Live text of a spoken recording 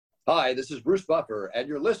Hi, this is Bruce Buffer, and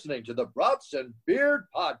you're listening to the Brats and Beard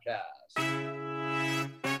Podcast.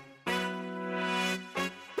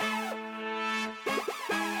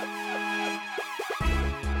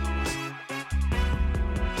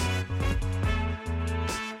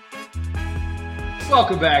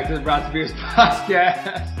 Welcome back to the Brats and Beers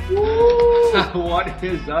Podcast. What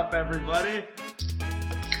is up, everybody?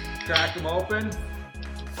 Crack them open.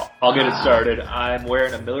 I'll get it started. I'm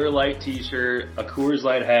wearing a Miller Lite t-shirt, a Coors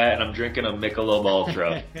Light hat, and I'm drinking a Michelob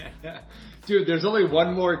Ultra. Dude, there's only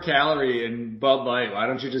one more calorie in Bud Light. Why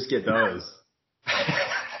don't you just get those?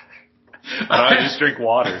 I just drink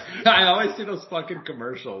water. I always see those fucking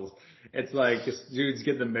commercials. It's like, this dude's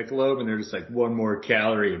getting the Michelob and they're just like, one more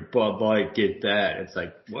calorie in Bud Light, get that. It's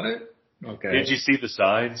like, what? Okay. Did you see the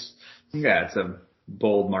signs? Yeah, it's a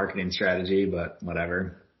bold marketing strategy, but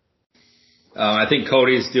whatever. I think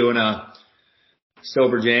Cody's doing a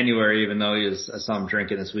sober January, even though I saw him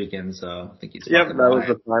drinking this weekend, so I think he's Yep, that was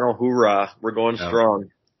the final hoorah. We're going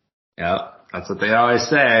strong. Yeah, that's what they always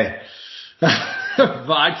say.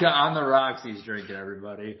 Vodka on the rocks he's drinking,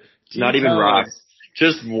 everybody. Not even rocks.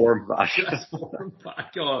 Just warm vodka. Just warm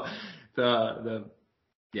vodka.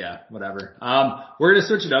 Yeah, whatever. We're going to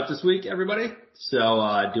switch it up this week, everybody.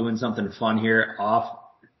 So, doing something fun here off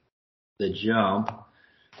the jump.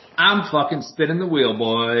 I'm fucking spinning the wheel,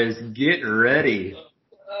 boys. Get ready.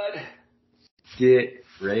 Get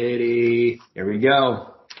ready. Here we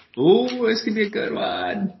go. Ooh, this could be a good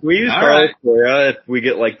one. We use Carlos Correa if we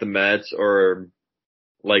get like the Mets or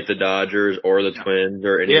like the Dodgers or the Twins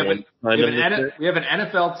or anyone. We have an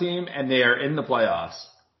NFL team and they are in the playoffs.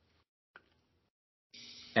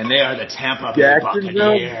 And they are the Tampa Bay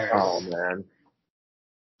Buccaneers. Oh man.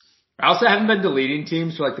 I also haven't been deleting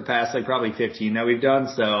teams for like the past like probably 15 that we've done.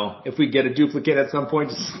 So if we get a duplicate at some point,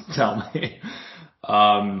 just tell me.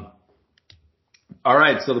 All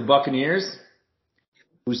right. So the Buccaneers,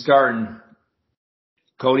 who's starting?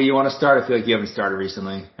 Cody, you want to start? I feel like you haven't started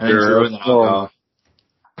recently. Sure.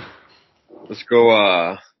 Let's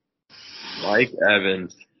go, Mike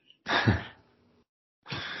Evans.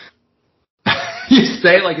 You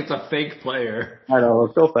say it like it's a fake player. I know,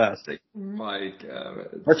 it's so fast. Mike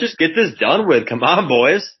Evans. Let's just get this done with. Come on,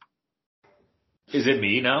 boys. Is it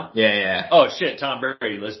me now? Yeah. Oh shit, Tom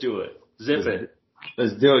Brady. Let's do it. Zip it.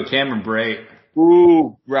 Let's do it. Cameron Brate.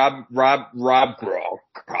 Ooh, Rob Gronkowski.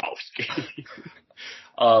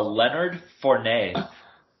 Leonard Fournette.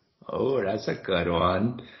 Oh, that's a good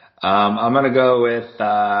one. I'm gonna go with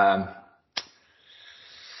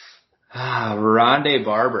Rondé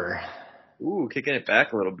Barber. Ooh, kicking it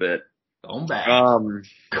back a little bit. Going back.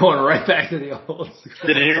 Going right back to the old school.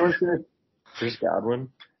 Did anyone say Chris Godwin?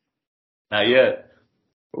 Not yet.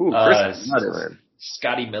 Ooh, Chris Godwin.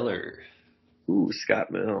 Scotty Miller. Ooh, Scott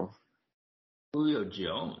Mill. Julio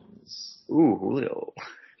Jones. Ooh, Julio.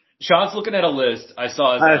 Sean's looking at a list. I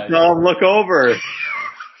saw him look over.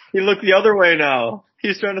 He looked the other way now.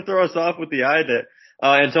 He's trying to throw us off with the eye that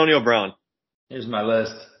Antonio Brown. Here's my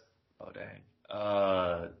list. Oh dang.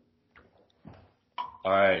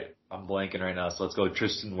 All right, I'm blanking right now, so let's go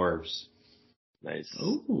Tristan Wirfs. Nice.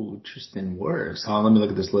 Ooh, Tristan Wirfs. Oh, let me look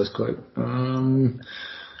at this list quick.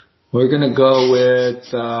 We're gonna go with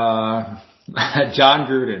John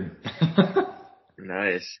Gruden.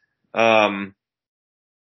 Nice.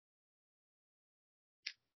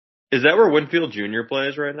 Is that where Winfield Jr.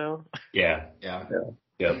 plays right now? Yeah.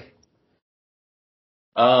 Yep.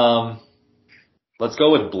 Let's go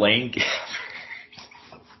with Blaine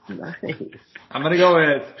Nice. I'm gonna go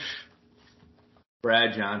with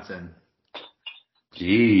Brad Johnson.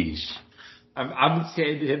 Jeez. I'm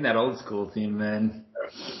hitting that old school team, man.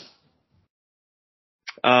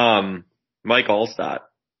 Mike Allstott.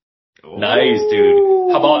 Nice,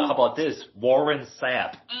 dude. How about this? Warren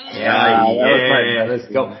Sapp. Yeah, let's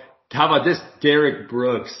go. How about this? Derek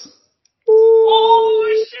Brooks.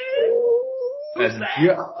 Oh shit! Let's go.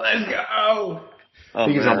 Oh,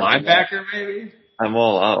 think he's a linebacker, maybe? I'm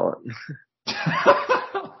all out.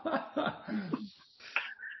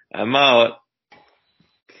 I'm out.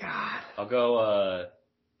 God. I'll go,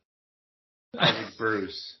 Isaac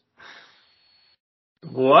Bruce.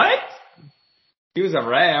 What? He was a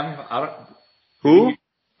Ram. Who?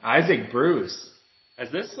 Isaac Bruce.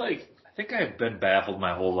 Is this like, I think I've been baffled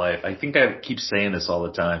my whole life. I think I keep saying this all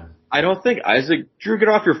the time. I don't think Drew, get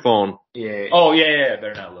off your phone. Yeah. Oh, yeah,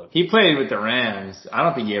 better not look. He played with the Rams. I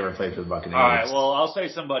don't think he ever played for the Buccaneers. All right, well, I'll say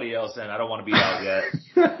somebody else then. I don't want to be out yet.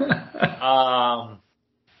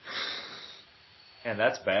 And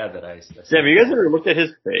that's bad that I said. Sam, you guys ever looked at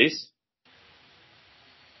his face?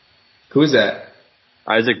 Who's that?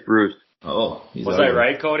 Isaac Bruce. Oh. Was I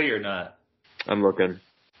right, Cody, or not? I'm looking.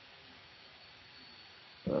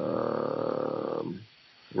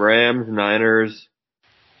 Rams, Niners.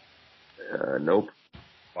 Nope.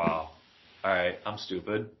 Wow. All right, I'm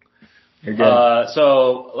stupid. You're good.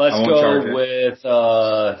 So let's I won't charge go it. with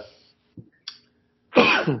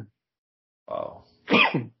wow.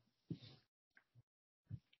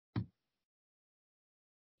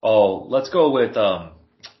 Oh, let's go with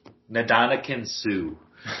Nadanakin Sue.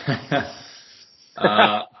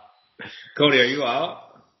 Cody, are you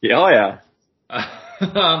out? Yeah, oh yeah.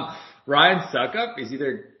 Ryan Suckup,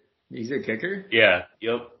 he's a kicker. Yeah.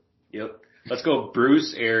 Yep. Let's go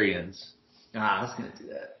Bruce Arians. I was gonna do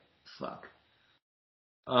that. Fuck.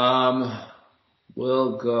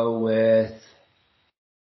 We'll go with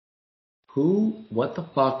what the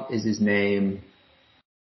fuck is his name?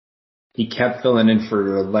 He kept filling in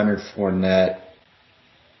for Leonard Fournette.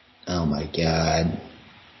 Oh my god.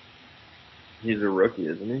 He's a rookie,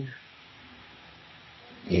 isn't he?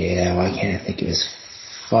 Yeah, why can't I think of his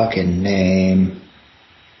fucking name?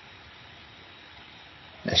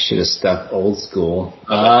 I should have stuck old school.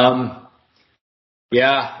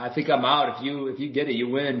 Yeah, I think I'm out. If you get it, you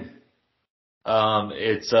win.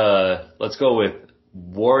 It's let's go with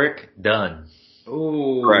Warwick Dunn.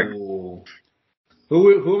 Ooh. Correct.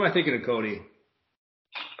 Who am I thinking of, Cody?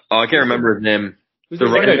 Oh, I can't remember his name. Who's The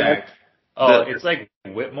the running running back? Oh, it's like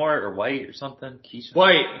Whitmore or White or something. Keyshawn.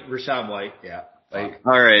 White, Rashad White. Yeah. White.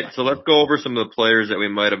 All right, so let's go over some of the players that we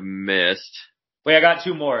might have missed. Wait, I got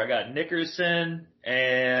two more. I got Nickerson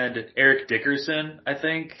and Eric Dickerson, I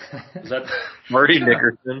think. Is that Marty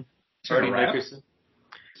Nickerson. Marty Rap? Nickerson?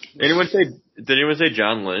 Did anyone say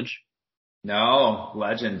John Lynch? No,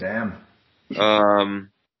 legend. Damn.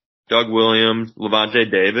 Doug Williams, Levante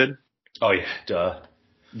David, Oh yeah, duh.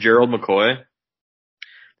 Gerald McCoy.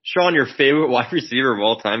 Sean, your favorite wide receiver of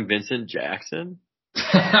all time, Vincent Jackson.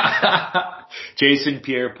 Jason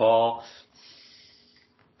Pierre-Paul.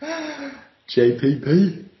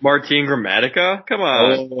 JPP. Martin Gramatica? Come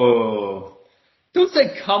on. Oh. Don't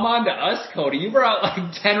say come on to us, Cody. You were out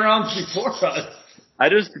like 10 rounds before us. I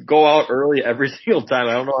just go out early every single time.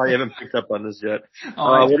 I don't know how you haven't picked up on this yet.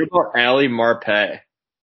 What about Ali Marpet?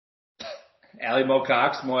 Ali Mo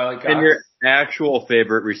Cox, Ali Cox. And your actual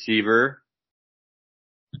favorite receiver,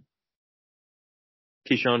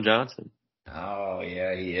 Keyshawn Johnson. Oh,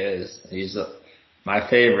 yeah, he is. He's my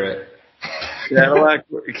favorite.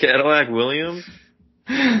 Cadillac Williams.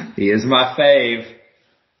 He is my fave.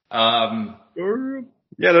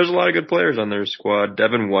 Yeah, there's a lot of good players on their squad.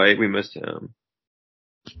 Devin White, we missed him.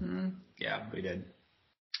 Yeah, we did.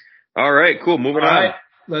 All right, cool. Moving on. Right,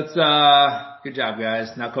 let's, good job,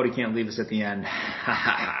 guys. Now Cody can't leave us at the end.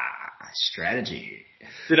 Strategy.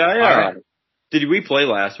 Did we play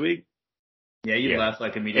last week? Yeah, you left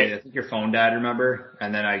like immediately. I think your phone died, remember?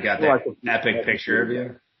 And then I got that epic picture of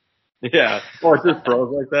you. Yeah. Oh, it just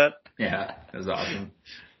froze like that? Yeah, it was awesome.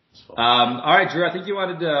 All right, Drew, I think you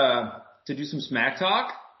wanted to do some smack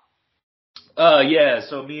talk. Yeah,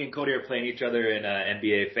 so me and Cody are playing each other in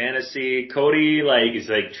NBA fantasy. Cody is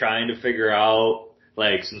trying to figure out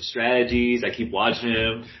some strategies. I keep watching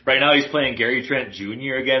him. Right now he's playing Gary Trent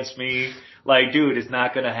Jr. against me. Dude, it's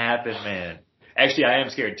not gonna happen, man. Actually, I am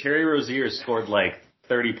scared. Terry Rozier scored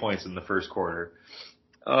 30 points in the first quarter.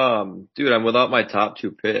 Dude, I'm without my top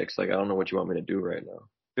two picks. I don't know what you want me to do right now.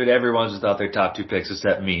 Dude, everyone's without their top two picks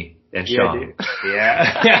except me and Sean.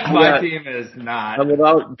 Yeah, my team is not. I'm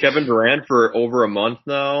without Kevin Durant for over a month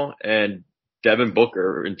now, and Devin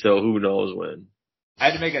Booker until who knows when. I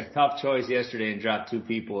had to make a tough choice yesterday and drop two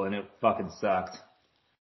people, and it fucking sucked.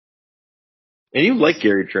 And you like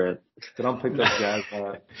Gary Trent. So don't pick those guys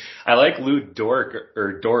up. I like Lou Dort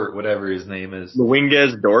or Dort, whatever his name is.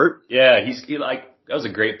 Luinguez Dort? Yeah, that was a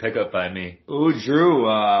great pickup by me. Ooh, Drew,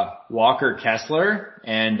 Walker Kessler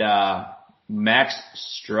and Max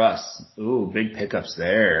Struss. Ooh, big pickups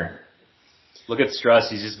there. Look at Struss,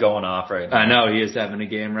 he's just going off right now. I know, he is having a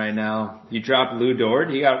game right now. You dropped Lou Dort,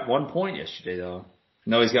 he got 1 point yesterday though.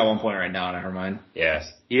 No, he's got 1 point right now, never mind.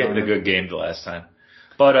 Yes, he had a good game the last time.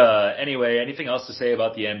 But anyway, anything else to say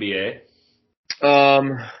about the NBA?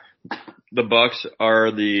 The Bucks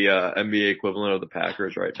are the NBA equivalent of the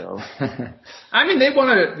Packers right now. I mean, they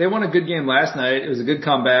won a good game last night. It was a good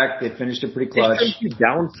comeback. They finished it pretty clutch. They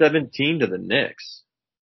down 17 to the Knicks.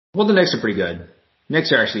 Well, the Knicks are pretty good.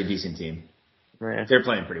 Knicks are actually a decent team. Right. They're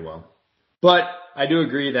playing pretty well. But I do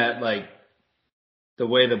agree that the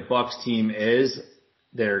way the Bucks team is,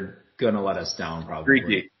 they're gonna let us down probably.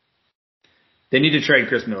 Freaky. They need to trade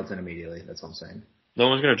Chris Middleton immediately. That's what I'm saying. No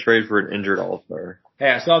one's going to trade for an injured All-Star. Hey,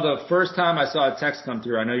 I saw the first time I saw a text come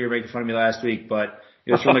through. I know you were making fun of me last week, but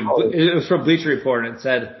it was from Bleacher Report, and it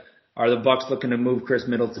said, "Are the Bucks looking to move Chris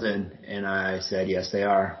Middleton?" And I said, "Yes, they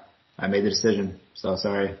are." I made the decision. So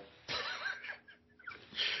sorry.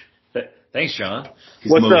 Thanks, Sean.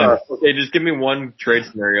 He's moving. Okay, just give me one trade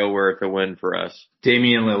scenario where it's a win for us.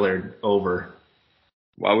 Damian Lillard over.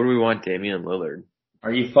 Why would we want Damian Lillard?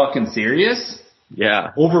 Are you fucking serious?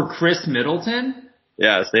 Yeah. Over Chris Middleton?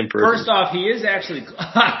 Yeah, same person. First off, he is actually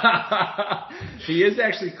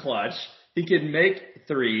clutch. He can make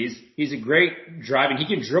threes. He's a great driving. He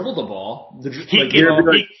can dribble the ball.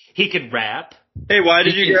 He can rap. Hey, why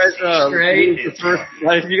did you guys lose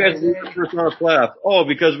the first round of playoffs? Oh,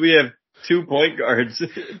 because we have 2 point guards.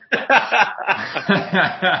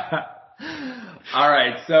 All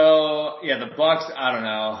right, so yeah, the Bucks. I don't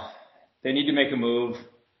know. They need to make a move.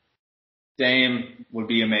 Dame would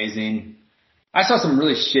be amazing. I saw some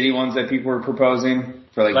really shitty ones that people were proposing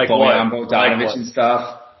for like Bojan Bogdanovic and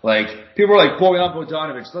stuff. Like people were like Bojan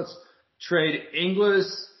Bogdanovic. Let's trade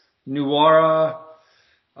Ingles, Nuara,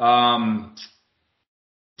 Javon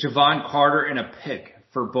Carter, and a pick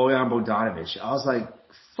for Bojan Bogdanovic. I was like,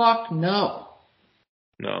 fuck no.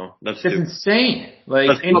 No, that's insane.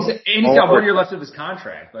 Like, and he's got 1 year left of his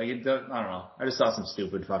contract. Like, I don't know. I just saw some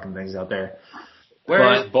stupid fucking things out there.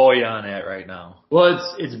 Where is Bojan at right now?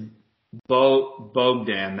 Well, it's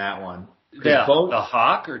Bogdan, that one. Yeah, the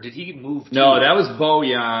Hawk, or did he move? No, that was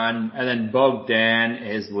Bojan, and then Bogdan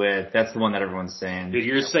is with. That's the one that everyone's saying. Dude,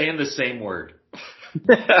 you're saying the same word.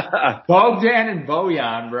 Bogdan and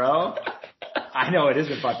Bojan, bro. I know it is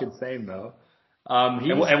the fucking same though.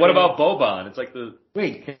 And what about Boban? It's like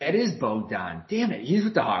Wait, that is Bogdan. Damn it, he's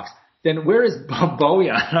with the Hawks. Then where is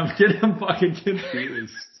Bojan? I'm getting fucking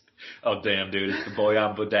confused. Oh damn, dude, it's the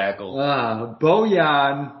Bojan Bodackle.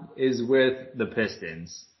 Bojan is with the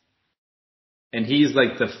Pistons, and he's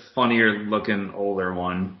like the funnier looking older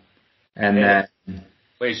one. And then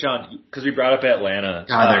wait, Sean, because we brought up Atlanta,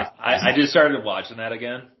 I just started watching that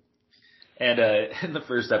again, and in the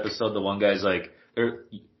first episode, the one guy's like,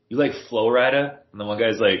 "You like Flo Rida?" And the one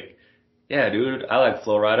guy's like, "Yeah, dude, I like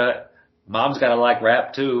Flo Rida. Mom's gotta like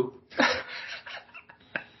rap too."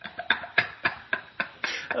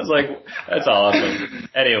 I was like, that's awesome.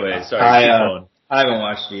 Anyway, sorry. I haven't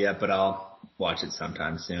watched it yet, but I'll watch it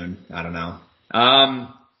sometime soon. I don't know.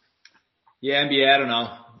 Yeah, NBA, I don't know.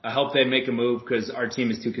 I hope they make a move because our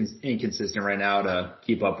team is too inconsistent right now to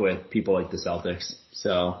keep up with people like the Celtics.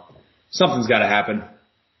 So something's got to happen.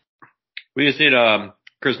 We just need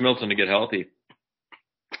Chris Middleton to get healthy.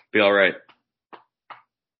 Be all right.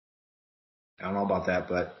 I don't know about that,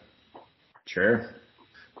 but sure.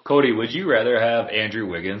 Cody, would you rather have Andrew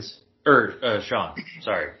Wiggins or Sean?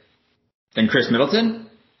 Sorry, than Chris Middleton?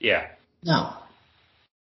 Yeah. No.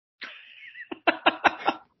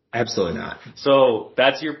 Absolutely not. So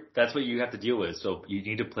that's what you have to deal with. So you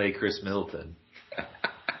need to play Chris Middleton.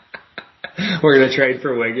 We're gonna trade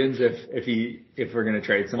for Wiggins if we're gonna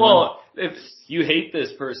trade someone. Well, if you hate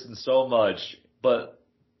this person so much, but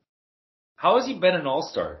how has he been an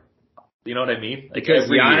all-star? You know what I mean? Like because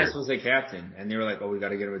Giannis was a captain, and they were like, "Oh, we got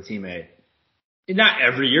to get him a teammate." Not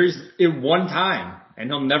every year. It one time, and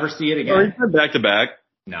he'll never see it again. Or he's been back to back.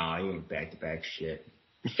 No, he ain't back to back shit.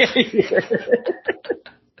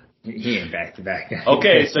 He ain't back to back.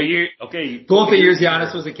 Okay, so both the years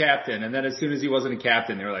Giannis was a captain, and then as soon as he wasn't a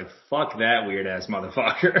captain, they were like, "Fuck that weird ass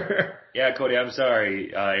motherfucker." Yeah, Cody, I'm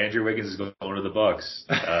sorry. Andrew Wiggins is going to the Bucks.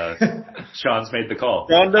 Sean's made the call.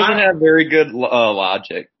 Sean doesn't have very good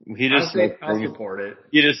logic. He just I'll support it.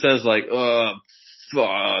 He just says like, "Oh,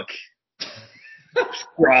 fuck."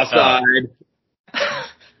 Cross-eyed.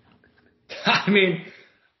 I mean,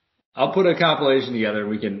 I'll put a compilation together and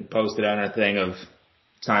we can post it on our thing of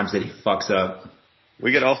times that he fucks up.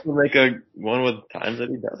 We could also make one with times that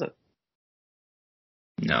he doesn't.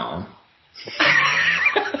 No.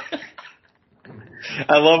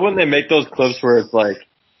 I love when they make those clips where it's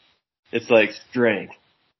like strength,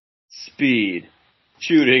 speed,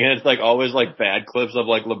 shooting, and it's like always like bad clips of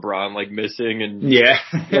like LeBron like missing and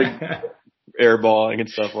like airballing and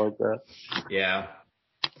stuff like that. Yeah.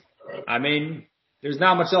 I mean, there's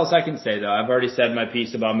not much else I can say though. I've already said my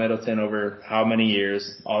piece about Middleton over how many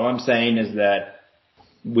years. All I'm saying is that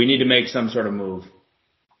we need to make some sort of move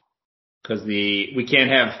because we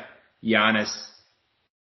can't have Giannis.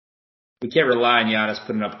 We can't rely on Giannis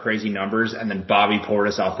putting up crazy numbers and then Bobby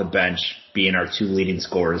Portis off the bench being our two leading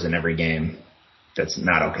scorers in every game. That's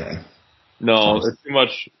not okay. No, there's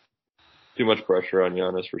too much pressure on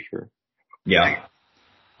Giannis for sure. Yeah.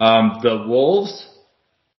 The Wolves.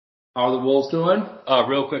 How are the Wolves doing?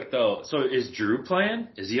 Real quick though. So is Drew playing?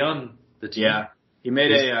 Is he on the team? Yeah. He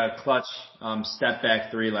made a clutch step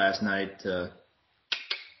back 3 last night to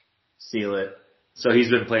seal it. So he's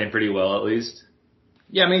been playing pretty well at least.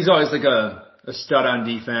 Yeah, I mean he's always like a a stud on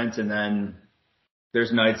defense, and then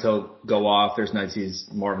there's nights he'll go off. There's nights he's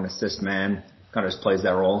more of an assist man. Kind of just plays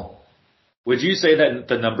that role. Would you say that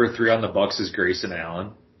the number 3 on the Bucks is Grayson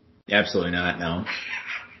Allen? Absolutely not. No.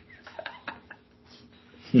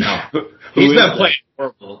 No. He's been playing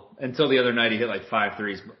horrible until the other night. He hit like 5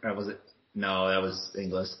 threes. Was it? No, that was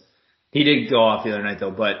Ingles. He did go off the other night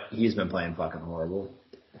though, but he's been playing fucking horrible.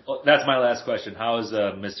 Well, that's my last question. How is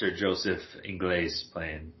Mr. Joseph Ingles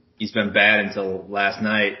playing? He's been bad until last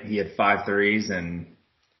night. He had 5 threes, and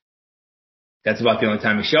that's about the only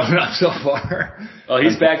time he's shown up so far. Well,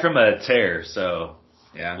 he's back from a tear, so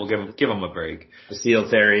yeah, we'll give him a break. The Seal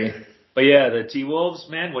Terry. But yeah, the T-Wolves,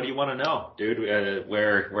 man, what do you want to know, dude?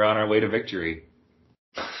 We're on our way to victory.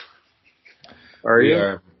 Are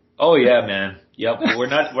you? Oh yeah, man. Yep. We're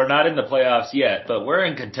not in the playoffs yet, but we're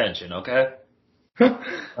in contention. Okay.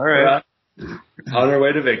 All right. On our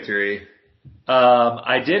way to victory.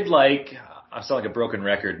 I sound like a broken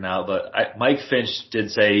record now, but Mike Finch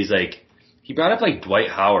did say he brought up like Dwight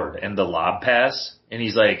Howard and the lob pass, and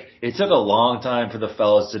he's like, it took a long time for the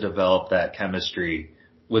fellas to develop that chemistry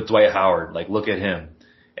with Dwight Howard. Like, look at him.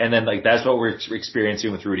 And then like that's what we're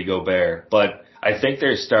experiencing with Rudy Gobert. But I think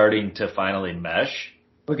they're starting to finally mesh.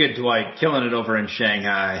 Look at Dwight killing it over in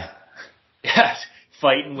Shanghai. Yes,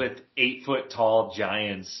 fighting with 8-foot tall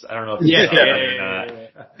giants. I don't know if you saw that or not.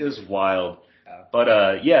 It was wild.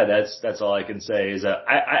 But yeah, that's all I can say is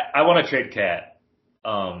I want to trade Cat.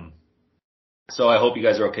 So I hope you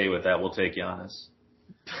guys are okay with that. We'll take Giannis.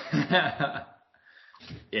 Yeah,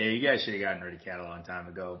 you guys should have gotten rid of Cat a long time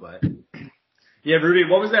ago, but yeah, Rudy,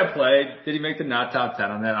 what was that play? Did he make the not top 10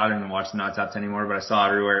 on that? I don't even watch the not top 10 anymore, but I saw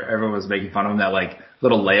everywhere. Everyone was making fun of him, that like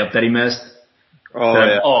little layup that he missed. Oh,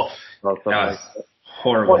 yeah. Oh, that was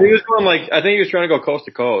horrible. Well, he was going I think he was trying to go coast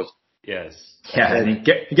to coast. yes. Yeah, and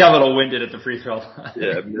he got a little winded at the free throw line.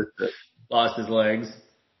 Yeah, missed it. Lost his legs.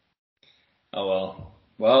 Oh well.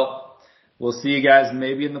 Well, we'll see you guys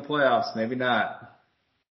maybe in the playoffs, maybe not.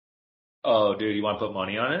 Oh, dude, you want to put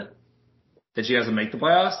money on it? Did you guys make the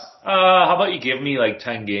playoffs? How about you give me like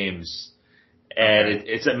 10 games, and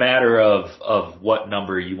it's a matter of what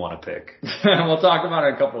number you want to pick. We'll talk about it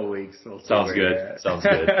in a couple of weeks. Sounds good. Sounds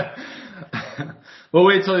good. We'll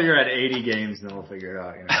wait till you're at 80 games, and then we'll figure it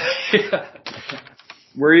out. You know?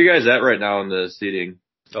 Where are you guys at right now in the seating?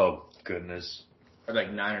 Oh goodness.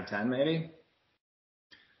 Like 9 or 10, maybe.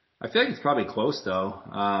 I feel like it's probably close though.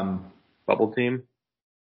 Bubble team?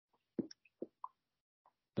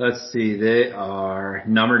 Let's see. They are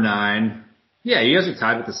number 9. Yeah, you guys are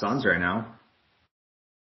tied with the Suns right now.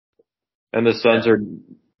 And the Suns are.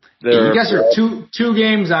 You guys are two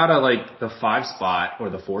games out of like the 5 spot or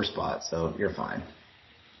the 4 spot, so you're fine.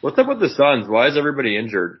 What's up with the Suns? Why is everybody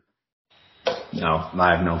injured? No,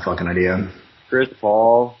 I have no fucking idea. Chris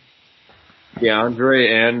Paul, DeAndre,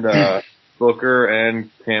 and Booker and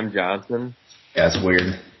Cam Johnson. Yeah, it's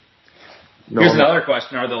weird. No, Here's another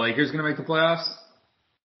question: are the Lakers going to make the playoffs?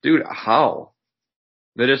 Dude, how?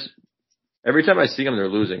 They just every time I see them, they're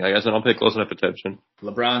losing. I guess I don't pay close enough attention.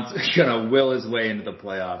 LeBron's gonna will his way into the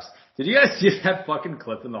playoffs. Did you guys see that fucking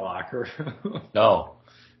clip in the locker room? No.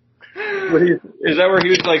 Is that where he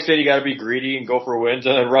was like saying you got to be greedy and go for wins,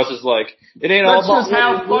 and then Russ is like, "It ain't Let's all about just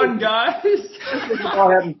have fun, guys." It's all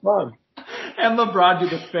having fun. And LeBron,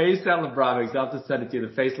 dude, the face that LeBron makes, I'll have to send it to you,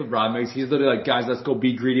 the face LeBron makes, he's literally like, guys, let's go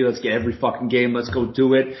be greedy, let's get every fucking game, let's go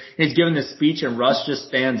do it. And he's giving this speech and Russ just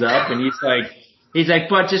stands up and he's like,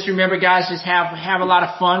 but just remember guys, just have a lot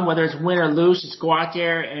of fun, whether it's win or lose, just go out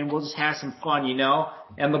there and we'll just have some fun, you know?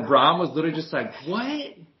 And LeBron was literally just like,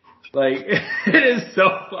 what? Like, it is so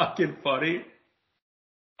fucking funny.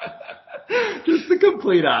 Just the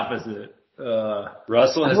complete opposite.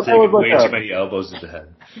 Russell has taken way too many elbows to the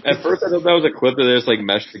head. At first I thought that was a clip that they just like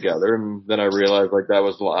meshed together, and then I realized like that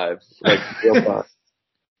was live. Like real fun.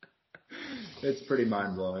 It's pretty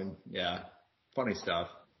mind blowing. Yeah. Funny stuff.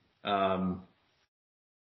 Yeah,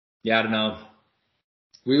 I don't know.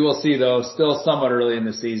 We will see though. Still somewhat early in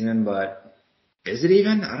the season, but is it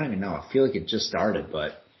even? I don't even know. I feel like it just started,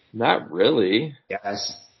 but not really. Yeah,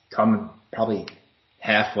 it's coming probably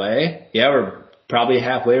halfway. Yeah, we're probably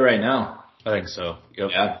halfway right now. I think so. Yep.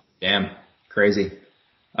 Yeah. Damn. Crazy.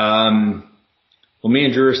 Well, me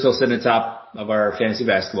and Drew are still sitting at the top of our fantasy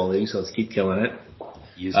basketball league, so let's keep killing it.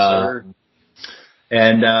 Yes, sir.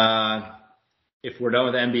 And if we're done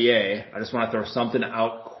with NBA, I just want to throw something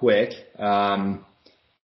out quick. College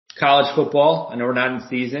football. I know we're not in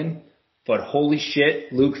season, but holy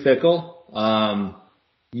shit, Luke Fickell.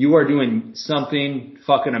 You are doing something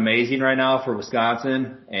fucking amazing right now for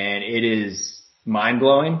Wisconsin, and it is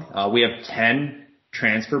mind-blowing. We have 10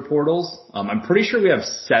 transfer portals. I'm pretty sure we have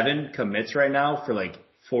 7 commits right now for like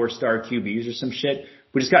 4-star QBs or some shit.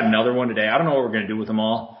 We just got another one today. I don't know what we're going to do with them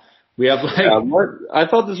all. We have like, I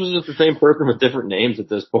thought this was just the same person with different names at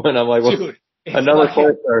this point. I'm like, dude, another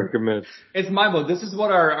 4-star commit. It's mind-blowing. This is what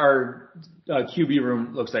our QB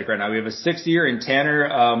room looks like right now. We have a 6-year in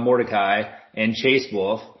Tanner Mordecai and Chase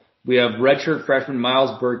Wolf. We have redshirt freshman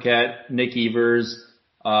Miles Burkett, Nick Evers,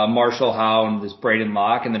 Marshall Howe, and this Braden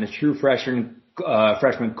Locke, and then a true freshman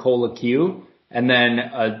Cole Q, and then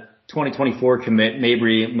a 2024 commit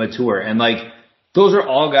Mabry Mature. And like, those are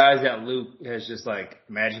all guys that Luke has just like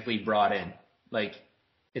magically brought in. Like,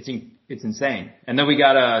 it's insane. And then we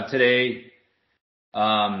got today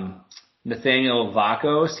Nathaniel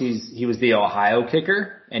Vakos. He was the Ohio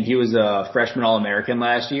kicker, and he was a freshman All-American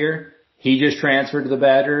last year. He just transferred to the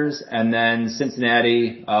Badgers. And then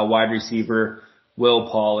Cincinnati wide receiver Will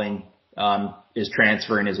Pauling is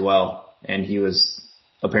transferring as well, and he was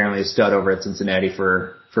apparently a stud over at Cincinnati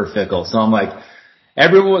for Fickle. So I'm like,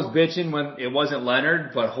 everyone was bitching when it wasn't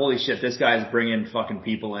Leonard, but holy shit, this guy's bringing fucking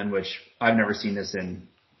people in, which I've never seen this in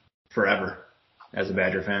forever as a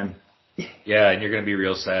Badger fan. Yeah, and you're going to be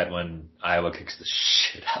real sad when Iowa kicks the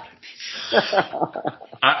shit out of these.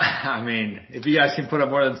 I mean, if you guys can put up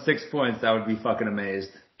more than 6 points, I would be fucking amazed.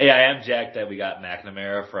 Hey, I am jacked that we got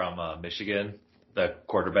McNamara from Michigan, the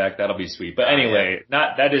quarterback. That'll be sweet. But anyway,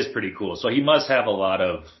 that is pretty cool. So he must have a lot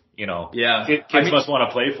of, kids must want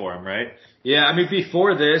to play for him, right? Yeah, I mean,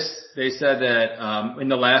 before this, they said that in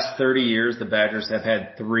the last 30 years, the Badgers have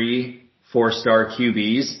had 3 4-star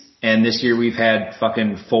QBs, and this year we've had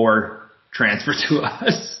fucking 4 transfer to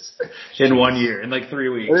us in 1 year, in like 3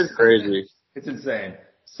 weeks. It's crazy. It's insane.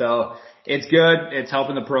 So it's good. It's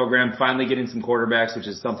helping the program finally getting some quarterbacks, which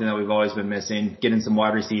is something that we've always been missing, getting some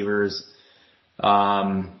wide receivers.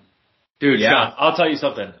 Dude, yeah. Sean, I'll tell you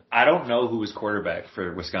something. I don't know who was quarterback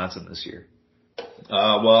for Wisconsin this year.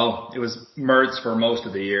 Well, it was Mertz for most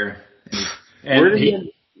of the year. And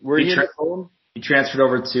where did he transferred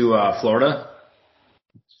over to Florida.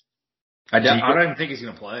 I don't even think he's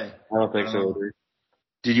going to play. I don't think so either.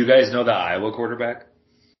 Did you guys know the Iowa quarterback?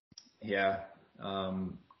 Yeah.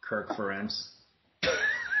 Kirk Ferentz.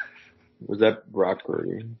 Was that Brock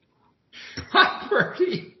Purdy? Brock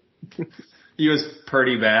Purdy. He was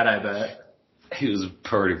pretty bad, I bet. He was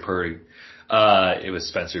pretty. It was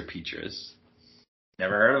Spencer Petras.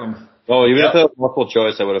 Never heard of him. Well, even if it was multiple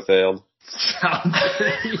choice, I would have failed.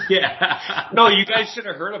 Yeah. No, you guys should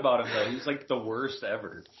have heard about him, though. He's like the worst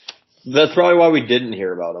ever. That's probably why we didn't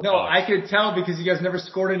hear about him. No, I could tell because you guys never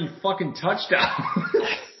scored any fucking touchdowns.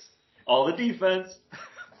 All the defense.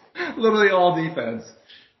 Literally all defense.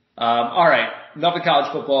 All right. Enough of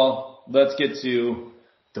college football. Let's get to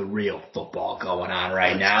the real football going on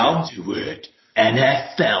right now. Let's get to it.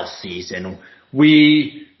 NFL season.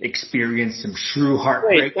 We experienced some true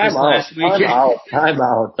heartbreak this last weekend. Time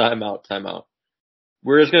out.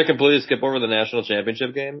 We're just going to completely skip over the national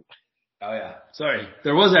championship game. Oh, yeah. Sorry.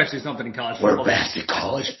 There was actually something in college football. We're back to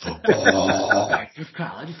college football. Back to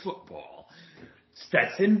college football.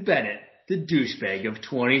 Stetson Bennett, the douchebag of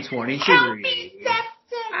 2023. Help me, Stetson.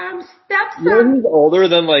 I'm Stetson. You know he's older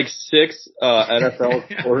than like 6 NFL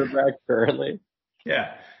quarterbacks currently?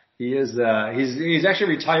 Yeah. He is, he's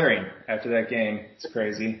actually retiring after that game. It's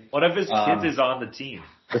crazy. What if his kid is on the team?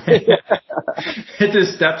 It's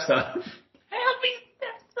his stepson. Help me,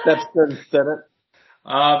 Stetson. Stetson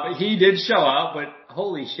Bennett. He did show up, but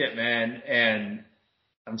holy shit, man. And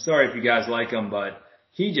I'm sorry if you guys like him, but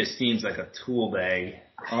he just seems like a tool bag.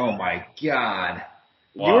 Oh my God.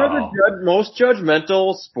 Wow. You are the most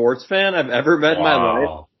judgmental sports fan I've ever met in my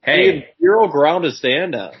life. Hey. He had 0 ground to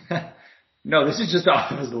stand on. No, this is just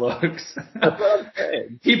off of his looks. That's what I'm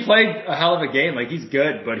saying. He played a hell of a game. Like, he's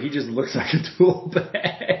good, but he just looks like a tool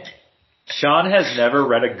bag. Sean has never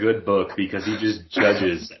read a good book because he just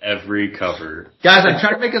judges every cover. Guys, I'm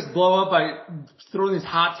trying to make us blow up by throwing these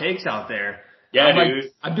hot takes out there. Yeah, dude.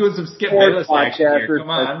 I'm doing some Skip Bayless action here. Come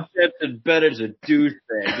on. Stetson Bennett's a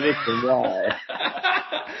douchebag. Listen, why?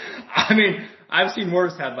 I mean, I've seen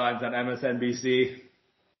worse headlines on MSNBC.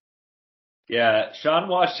 Yeah, Sean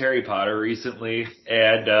watched Harry Potter recently,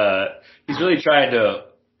 and he's really trying to.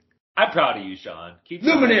 I'm proud of you, Sean. Keep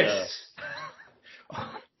Luminous.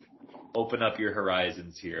 Open up your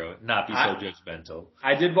horizons here. Not be so judgmental.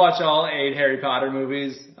 I did watch all 8 Harry Potter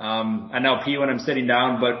movies. I now pee when I'm sitting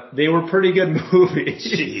down, but they were pretty good movies.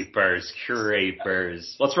 Jeepers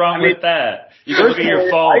creepers. What's wrong with that? You can look at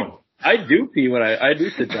your phone. I do pee when I do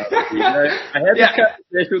sit down. I had this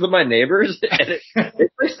conversation with my neighbors, and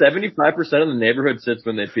it's like 75% of the neighborhood sits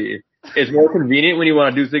when they pee. It's more convenient when you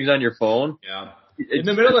want to do things on your phone. Yeah. In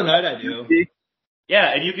the middle of the night, I do.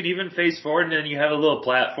 Yeah, and you can even face forward, and then you have a little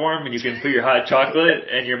platform, and you can put your hot chocolate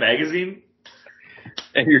and your magazine.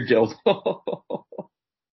 And your dildo.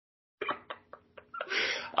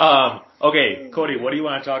 Okay, Cody, what do you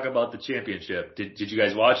want to talk about the championship? Did you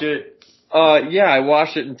guys watch it? Yeah, I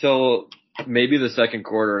watched it until maybe the second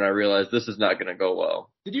quarter, and I realized this is not going to go well.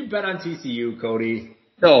 Did you bet on TCU, Cody?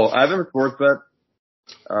 No, I haven't sports bet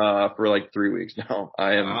for like 3 weeks now.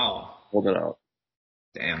 I am holding out.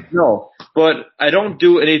 Damn. No, but I don't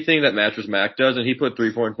do anything that Mattress Mac does, and he put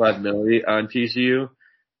 $3.5 million on TCU.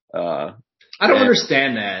 I don't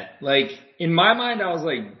understand that. Like, in my mind, I was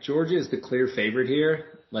like, Georgia is the clear favorite here.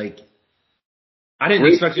 Like, I didn't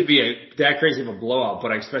expect it to be that crazy of a blowout,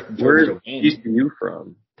 but I expected Georgia to win. Where's TCU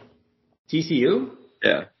from? TCU?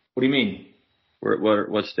 Yeah. What do you mean?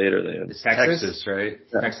 What state are they in? Texas, right?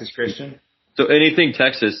 Yeah. Texas Christian? So anything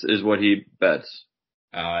Texas is what he bets.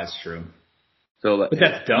 Oh, that's true. So but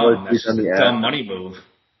that's dumb. That's just a dumb money move.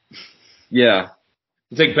 Yeah.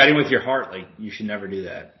 It's like betting with your heart. Like, you should never do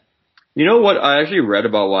that. You know what? I actually read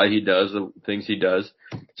about why he does the things he does.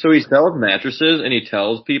 So he sells mattresses and he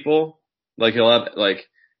tells people, like, he'll have, like,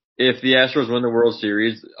 if the Astros win the World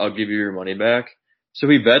Series, I'll give you your money back. So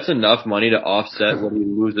he bets enough money to offset what he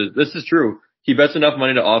loses. This is true. He bets enough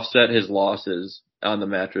money to offset his losses on the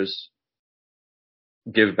mattress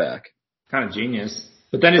give back. Kind of genius.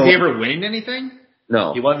 But then is he ever winning anything?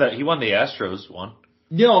 No. He won the Astros one.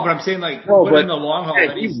 No, but I'm saying, like, no, but in the long haul,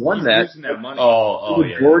 yeah, he's won losing that money. Oh, the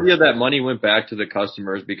majority of that money went back to the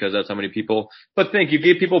customers because that's how many people. But think, you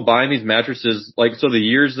get people buying these mattresses, like, so the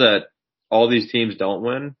years that all these teams don't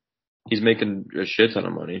win, he's making a shit ton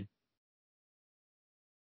of money.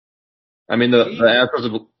 I mean, the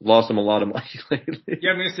Astros have lost him a lot of money lately.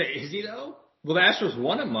 Yeah, I'm gonna say, is he though? Well, the Astros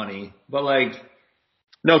won him money, but like,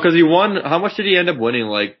 no, because he won. How much did he end up winning?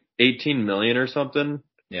 Like 18 million or something.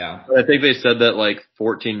 Yeah. I think they said that like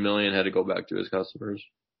 14 million had to go back to his customers.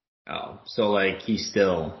 Oh, so like he's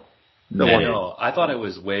still. No, I thought it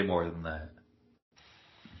was way more than that.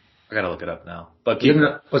 I gotta look it up now. But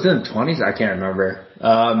was it in the 20s? I can't remember.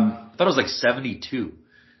 I thought it was like 72.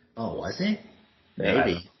 Oh, was it?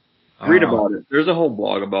 Maybe. Read about it. There's a whole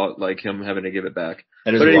blog about like him having to give it back.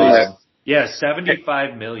 That is wild. Yeah,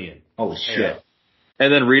 75 million. Oh shit. Yeah.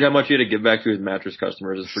 And then read how much he had to give back to his mattress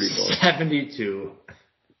customers is pretty cool. 72.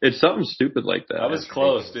 It's something stupid like that. That was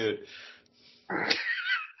close, dude.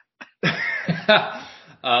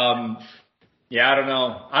 Yeah, I don't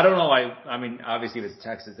know. I mean, obviously if it's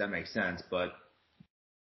Texas, that makes sense, but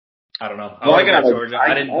I don't know. Well, I got Georgia.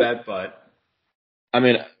 I didn't bet, but I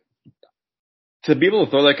mean, to be able to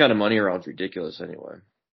throw that kind of money around is ridiculous anyway.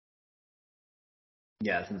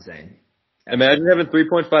 Yeah, it's insane. Imagine having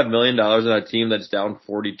 $3.5 million on a team that's down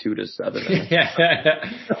 42-7. Yeah.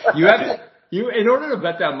 You have to, in order to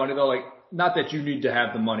bet that money though, like, not that you need to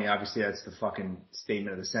have the money, obviously that's the fucking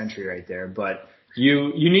statement of the century right there, but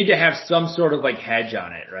you need to have some sort of like hedge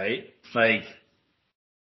on it, right? Like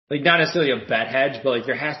not necessarily a bet hedge, but like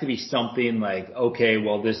there has to be something like, okay,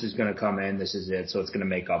 well this is going to come in, this is it, so it's going to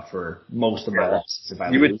make up for most of my losses if I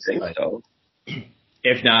lose. You would think like, so.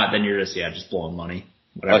 If not, then you're just blowing money.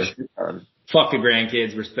 Whatever. Fuck the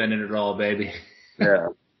grandkids, we're spending it all, baby. Yeah.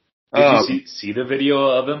 Did you see the video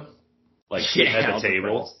of him? Like sitting Yeah, at the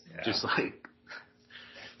table? Yeah. Just like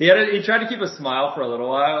he tried to keep a smile for a little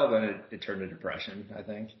while, then it turned to depression, I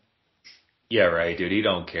think. Yeah, right, dude. He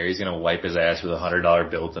don't care. He's gonna wipe his ass with $100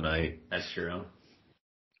 bill tonight. That's true.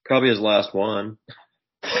 Probably his last one.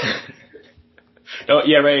 No,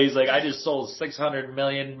 yeah, right. He's like, I just sold 600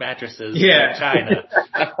 million mattresses in China.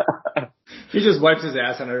 He just wipes his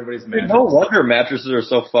ass on everybody's mattress. No wonder mattresses are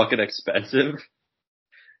so fucking expensive.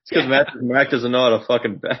 It's because Mattress Mac doesn't know how to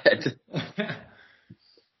fucking bet.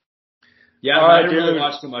 Yeah, I didn't really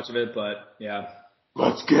watch too much of it, but yeah.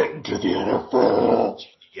 Let's get into the NFL.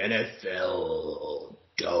 The NFL.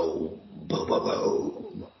 Go. Boom, boom,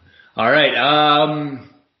 boom. All right.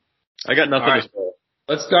 I got nothing to say.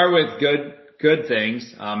 Let's start with good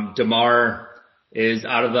things. DeMar is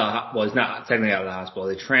out of he's not technically out of the hospital.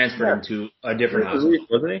 They transferred him to a different hospital.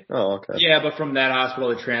 Was he? Oh, okay. Yeah, but from that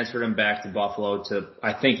hospital, they transferred him back to Buffalo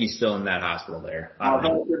I think he's still in that hospital there. I don't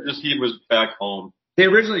know. Just he was back home. They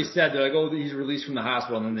originally said, they're like, oh, he's released from the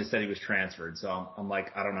hospital, and then they said he was transferred. So I'm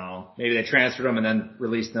like, I don't know. Maybe they transferred him and then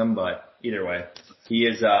released him, but either way, he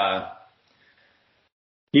is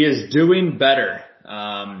doing better.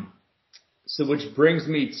 So which brings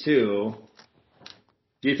me to,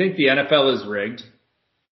 do you think the NFL is rigged?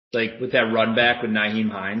 Like with that run back with Nyheim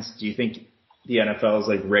Hines, do you think the NFL is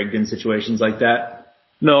like rigged in situations like that?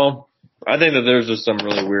 No. I think that there's just some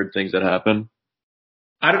really weird things that happen.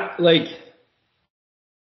 I don't like,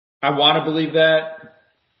 I want to believe that.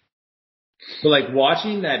 But like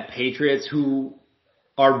watching that Patriots who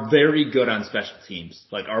are very good on special teams,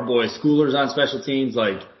 like our boy Schooler's on special teams,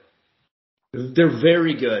 like they're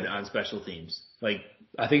very good on special teams. Like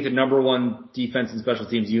I think the number one defense and special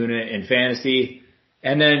teams unit in fantasy.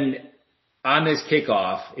 And then on this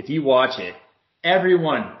kickoff, if you watch it,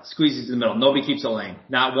 everyone squeezes in the middle. Nobody keeps a lane.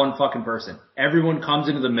 Not one fucking person. Everyone comes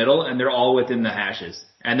into the middle and they're all within the hashes.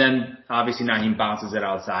 And then obviously Naheem bounces it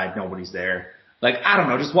outside. Nobody's there. Like, I don't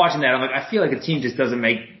know. Just watching that, I'm like, I feel like a team just doesn't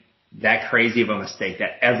make that crazy of a mistake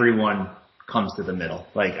that everyone comes to the middle.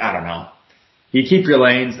 Like, I don't know. You keep your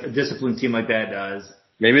lanes. A disciplined team like that does.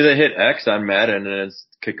 Maybe they hit X on Madden and it's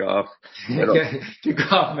kickoff.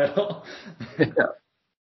 Kickoff middle.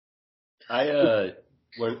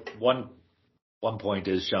 One point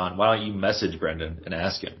is, Sean, why don't you message Brendan and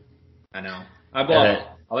ask him? I know. I'd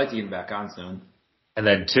like to get him back on soon. And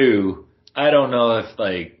then 2, I don't know if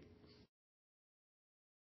like,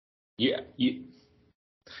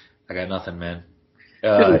 I got nothing, man.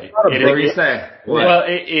 What do you say? Well,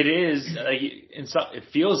 it is. It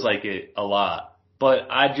feels like it a lot, but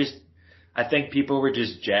I think people were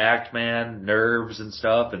just jacked, man, nerves and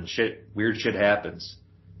stuff, and weird shit happens.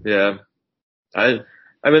 Yeah, I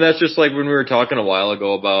mean that's just like when we were talking a while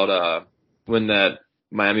ago about when that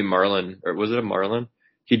Miami Marlin, or was it a Marlin?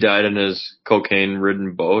 He died in his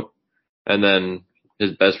cocaine-ridden boat, and then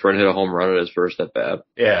his best friend hit a home run at his first at bat.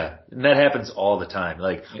 Yeah, and that happens all the time.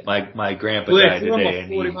 Like my grandpa died today, and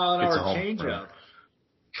he hits a home run.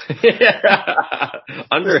 Yeah,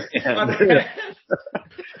 underhand.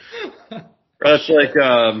 That's like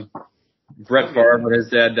Brett Favre when his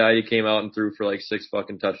dad died. He came out and threw for like 6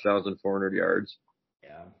 fucking touchdowns and 400 yards.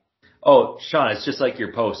 Yeah. Oh, Sean, it's just like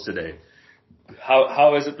your post today.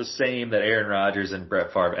 How is it the same that Aaron Rodgers and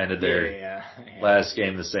Brett Favre ended their last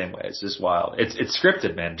game the same way? It's just wild. It's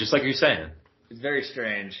scripted, man, just like you're saying. It's very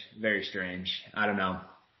strange. Very strange. I don't know.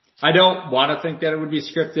 I don't want to think that it would be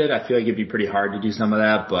scripted. I feel like it'd be pretty hard to do some of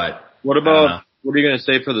that, but what are you going to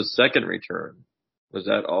say for the second return? Was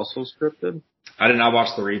that also scripted? I did not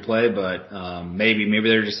watch the replay, but maybe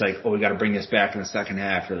they're just like, we got to bring this back in the second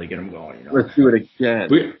half, really get them going. You know? Let's do it again.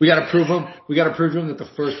 We got to prove them. We got to prove to them that the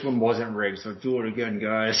first one wasn't rigged. So do it again,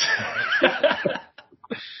 guys.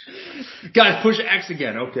 Guys, push X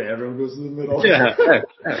again. Okay, everyone goes to the middle. Yeah.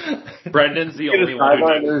 Brendan's the only one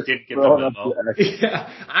who didn't get the memo. Yeah,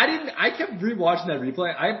 I kept rewatching that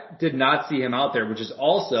replay. I did not see him out there, which is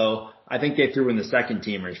also. I think they threw in the second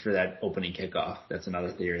teamers for that opening kickoff. That's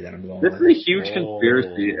another theory that I'm going with. This is a huge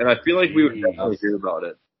conspiracy, and I feel like we would definitely hear about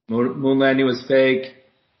it. Moon landing was fake.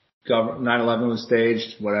 9/11 was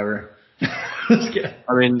staged. Whatever.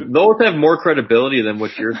 I mean, those have more credibility than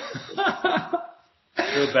what you're.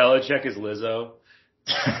 Bill Belichick is Lizzo.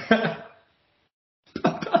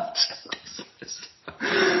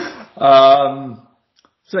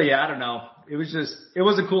 So yeah, I don't know. It was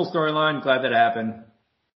a cool storyline. Glad that happened.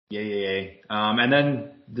 Yay. And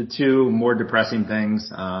then the 2 more depressing things.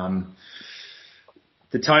 The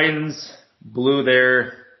Titans blew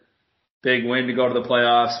their big win to go to the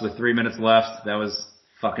playoffs with 3 minutes left. That was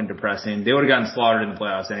fucking depressing. They would have gotten slaughtered in the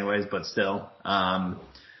playoffs anyways, but still.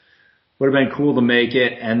 Would have been cool to make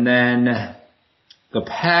it. And then the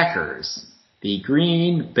Packers, the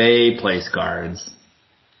Green Bay Place Guards.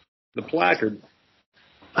 The placard.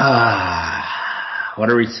 What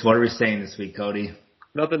are we saying this week, Cody?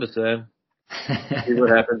 Nothing to say. See what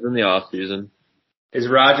happens in the off season. Is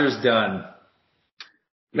Rodgers done?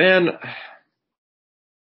 Man,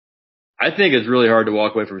 I think it's really hard to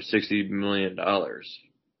walk away from $60 million.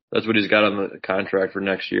 That's what he's got on the contract for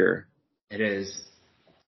next year. It is.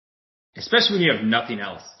 Especially when you have nothing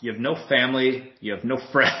else. You have no family. You have no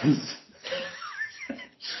friends.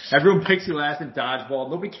 Everyone picks you last in dodgeball.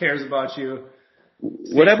 Nobody cares about you.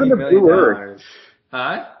 What happened to Blue Earth?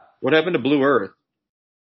 Huh? What happened to Blue Earth?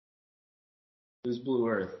 Who's Blue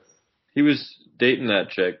Earth? He was dating that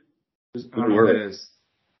chick. I don't know who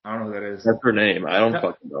that is. That's her name. I don't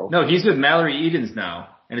fucking know. No, he's with Mallory Edens now.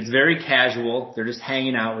 And it's very casual. They're just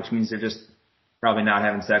hanging out, which means they're just probably not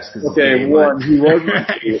having sex because he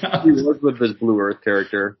was with this Blue Earth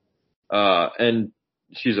character. And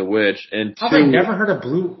she's a witch. And I've never heard of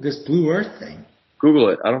this Blue Earth thing. Google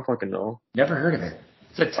it. I don't fucking know. Never heard of it.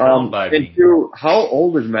 It's a town by me. How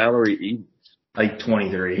old is Mallory Edens? Like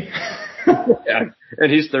 23. Yeah.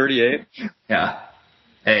 And he's 38? Yeah.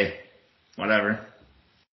 Hey, whatever.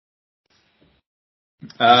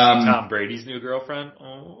 Tom Brady's new girlfriend?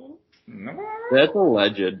 Oh. That's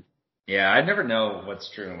alleged. Yeah, I never know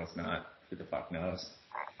what's true and what's not. Who the fuck knows?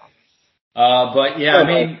 But yeah, I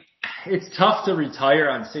mean, it's tough to retire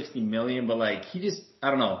on $60 million, but like he just, I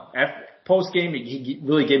don't know. Post game, he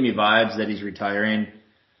really gave me vibes that he's retiring.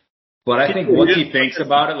 But I think once he thinks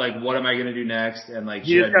about it, like, what am I going to do next? And like,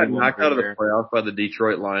 he just got knocked out of the playoffs by the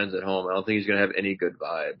Detroit Lions at home. I don't think he's going to have any good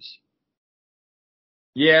vibes.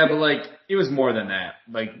 Yeah, but like, it was more than that.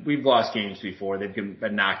 Like, we've lost games before. They've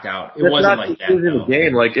been knocked out. It wasn't like that. The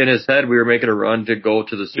game. Like, in his head, we were making a run to go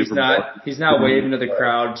to the Super Bowl. He's not waving to the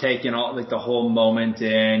crowd, taking all, like, the whole moment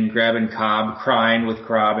in, grabbing Cobb, crying with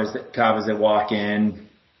Cobb as they walk in.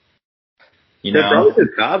 You know? Probably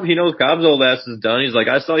Cobb. He knows Cobb's old ass is done. He's like,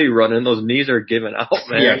 I saw you running. Those knees are giving out,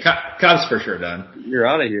 man. Yeah, Cobb's for sure done. You're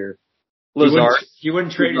out of here. Lazard. You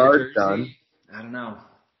wouldn't trade his jersey. Done. I don't know.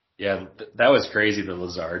 Yeah, that was crazy, the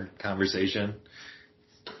Lazard conversation.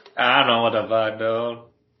 I don't know what about, though.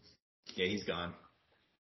 Yeah, he's gone.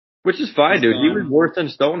 Which is fine, dude. He was worse than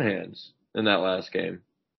Stonehands in that last game.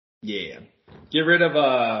 Yeah. Get rid of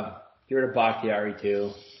Bakhtiari,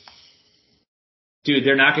 too. Dude,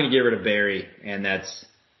 they're not going to get rid of Barry, and that's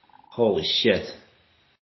holy shit.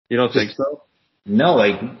 You don't think so? No,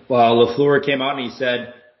 LaFleur came out and he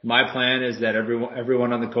said, my plan is that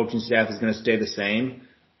everyone on the coaching staff is going to stay the same,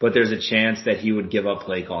 but there's a chance that he would give up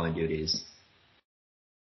play calling duties.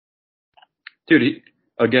 Dude,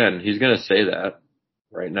 he's going to say that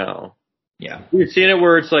right now. Yeah. We've seen it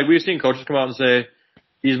where it's like, we've seen coaches come out and say,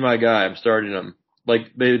 he's my guy, I'm starting him.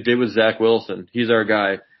 Like they did with Zach Wilson. He's our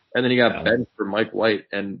guy. And then he got benched for Mike White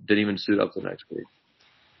and didn't even suit up the next week.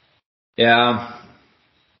 Yeah.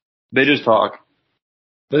 They just talk.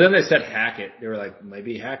 But then they said Hackett. They were like,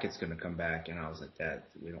 maybe Hackett's going to come back. And I was like,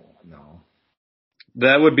 we don't know.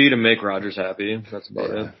 That would be to make Rodgers happy. That's about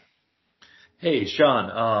it. Hey,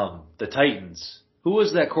 Sean, the Titans. Who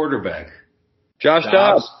was that quarterback? Josh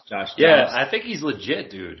Dobbs. Yeah, I think he's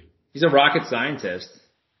legit, dude. He's a rocket scientist.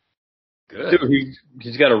 Good. Dude,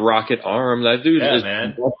 he's got a rocket arm. That dude is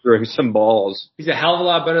throwing some balls. He's a hell of a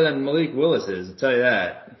lot better than Malik Willis is, I'll tell you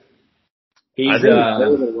that. I think he's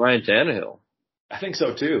better than Ryan Tannehill. I think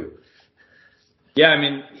so, too. Yeah, I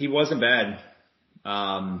mean, he wasn't bad.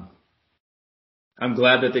 I'm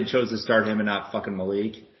glad that they chose to start him and not fucking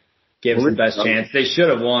Malik. Gave us the best chance. They should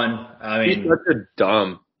have won. I mean, he's such a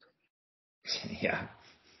dumb. Yeah.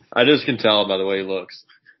 I just can tell by the way he looks.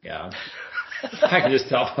 Yeah. I can just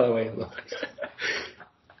tell by the way he looks.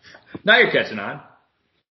 Now you're catching on.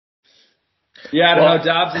 Yeah, I don't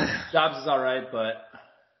know. Dobbs is all right, but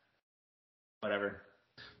whatever.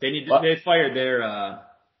 They fired their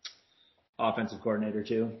offensive coordinator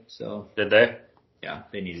too. So did they? Yeah,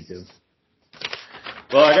 they needed to.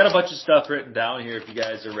 Well, I got a bunch of stuff written down here if you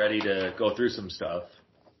guys are ready to go through some stuff.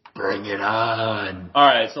 Bring it on. All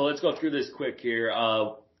right, so let's go through this quick here.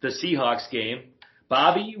 The Seahawks game.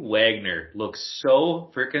 Bobby Wagner looks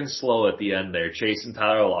so freaking slow at the end there, chasing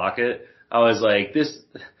Tyler Lockett. I was like,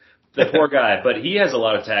 the poor guy, but he has a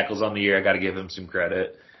lot of tackles on the year. I got to give him some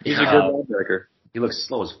credit. He's a good linebacker. He looks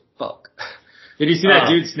slow as fuck. Did you see that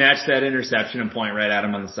dude snatch that interception and point right at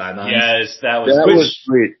him on the sidelines? Yes, that was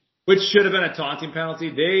sweet. Which should have been a taunting penalty.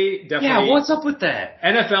 They definitely. Yeah, what's up with that?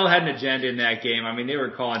 NFL had an agenda in that game. I mean, they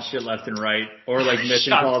were calling shit left and right, or like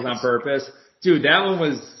missing calls on purpose. Dude, that one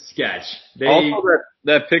was sketch. Also,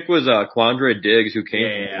 that pick was Quandre Diggs, who came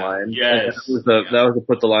from the Lions. Yes. That was to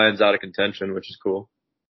put the Lions out of contention, which is cool.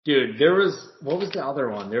 Dude, what was the other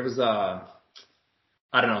one? There was I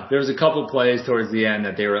don't know. There was a couple plays towards the end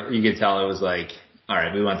that you could tell it was like, all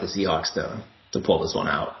right, we want the Seahawks to pull this one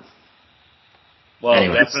out. Well,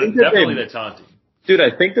 anyway, definitely the taunting. Dude,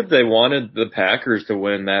 I think that they wanted the Packers to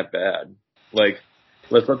win that bad. Like,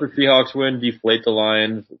 let's let the Seahawks win, deflate the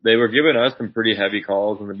Lions. They were giving us some pretty heavy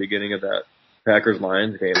calls in the beginning of that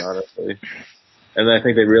Packers-Lions game, honestly. And then I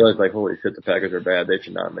think they realized, like, holy shit, the Packers are bad. They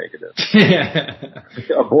should not make it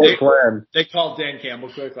in. A bold plan. They called Dan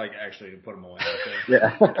Campbell quick, like, actually, to put him away.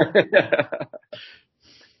 Yeah.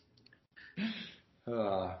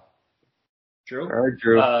 Drew? All right,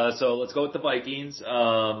 Drew. So let's go with the Vikings.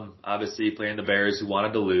 Obviously playing the Bears, who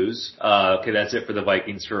wanted to lose. Okay, that's it for the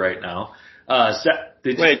Vikings for right now.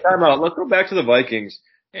 Wait, time out. Let's go back to the Vikings.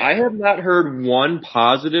 Yeah. I have not heard one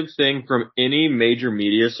positive thing from any major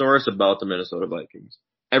media source about the Minnesota Vikings.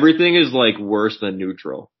 Everything is like worse than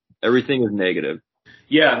neutral. Everything is negative.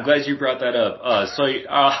 Yeah, I'm glad you brought that up.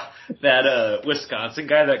 That Wisconsin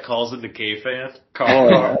guy that calls into K-Fan,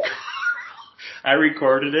 Carl. I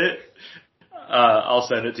recorded it. I'll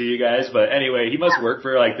send it to you guys. But anyway, he must work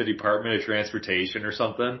for like the Department of Transportation or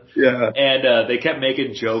something. Yeah. And they kept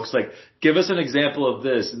making jokes like, give us an example of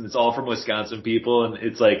this. And it's all from Wisconsin people. And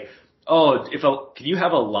it's like, oh, can you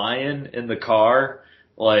have a lion in the car?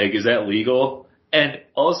 Like, is that legal? And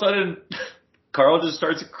all of a sudden, Carl just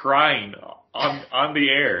starts crying on the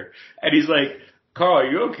air. And he's like, Carl, are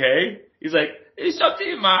you okay? He's like, there's something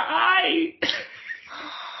in my eye.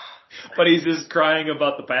 But he's just crying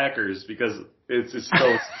about the Packers because it's just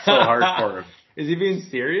so hard for him. Is he being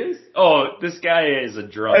serious? Oh, this guy is a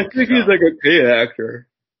drunk. I think he's like a paid actor.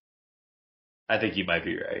 I think you might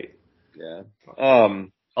be right. Yeah.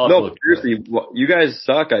 No, seriously, you guys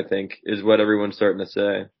suck, I think, is what everyone's starting to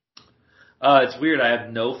say. It's weird. I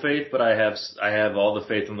have no faith, but I have all the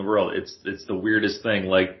faith in the world. It's the weirdest thing.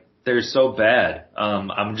 Like, they're so bad.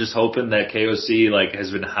 I'm just hoping that KOC, like, has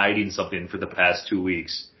been hiding something for the past 2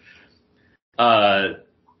 weeks.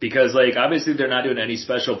 Because, like, obviously they're not doing any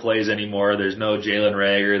special plays anymore. There's no Jalen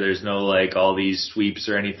Reagor. There's no, like, all these sweeps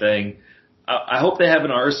or anything. I hope they have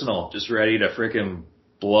an arsenal just ready to frickin'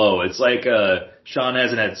 blow. It's like, Sean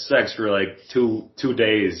hasn't had sex for, like, two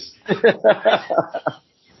days.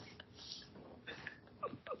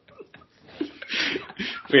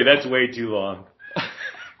 Wait, that's way too long.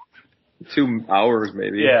 2 hours,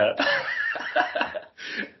 maybe. Yeah.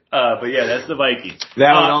 But yeah, that's the Vikings.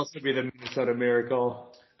 That would also be the Minnesota Miracle.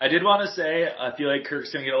 I did want to say, I feel like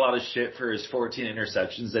Kirk's going to get a lot of shit for his 14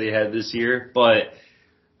 interceptions that he had this year, but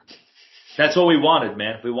that's what we wanted,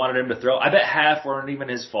 man. We wanted him to throw. I bet half weren't even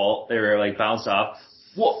his fault. They were like bounced off.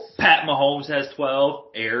 Well, Pat Mahomes has 12.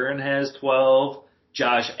 Aaron has 12.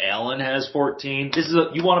 Josh Allen has 14.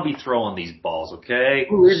 You want to be throwing these balls, okay?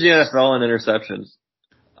 Who is the NFL in interceptions?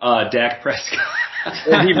 Dak Prescott.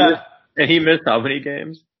 and he missed how many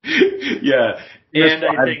games? Yeah. And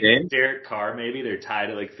I think games? Derek Carr, maybe they're tied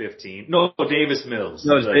at like 15. No, Davis Mills.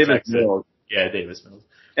 No, it's Davis Mills. Yeah, Davis Mills.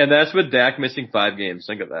 And that's with Dak missing 5 games.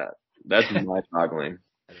 Think of that. That's mind-boggling.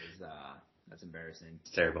 That's embarrassing.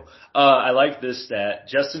 It's terrible. I like this stat.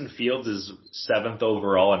 Justin Fields is 7th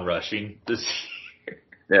overall in rushing this year.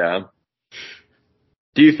 Yeah.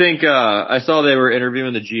 Do you think, I saw they were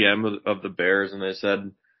interviewing the GM of the Bears and they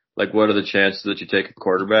said, like, what are the chances that you take a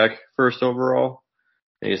quarterback 1st overall?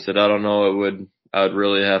 And he said, I don't know, we'd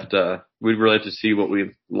really have to see what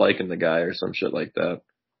we like in the guy or some shit like that.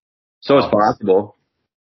 So it's possible.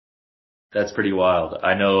 That's pretty wild.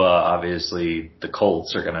 I know, obviously, the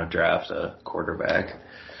Colts are going to draft a quarterback.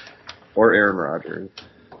 Or Aaron Rodgers.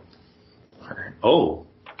 Oh,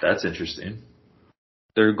 that's interesting.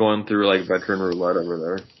 They're going through, like, veteran roulette over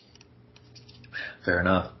there. Fair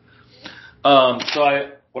enough.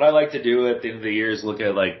 What I like to do at the end of the year is look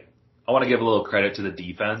at, like, I want to give a little credit to the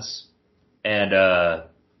defense. And,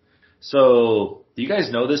 so, do you guys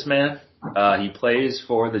know this man? He plays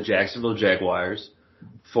for the Jacksonville Jaguars.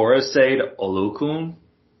 Foresade Olukun.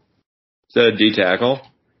 Is that a D tackle?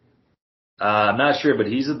 I'm not sure, but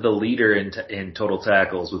he's the leader in total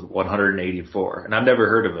tackles with 184. And I've never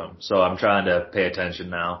heard of him, so I'm trying to pay attention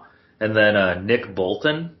now. And then, Nick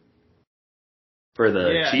Bolton for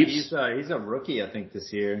the Chiefs. He's a rookie, I think,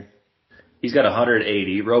 this year. He's got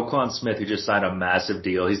 180. Roquan Smith, who just signed a massive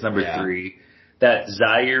deal. He's number 3. That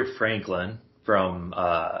Zaire Franklin from,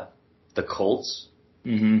 the Colts.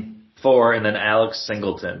 4, and then Alex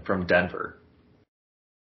Singleton from Denver.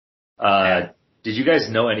 Did you guys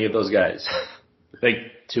know any of those guys? I think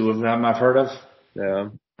 2 of them I've heard of. Yeah.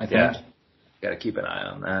 I think. Yeah. Gotta keep an eye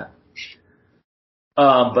on that.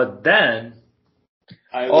 But then,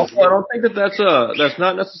 I don't think that's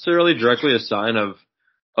not necessarily directly a sign of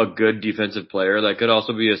a good defensive player. That could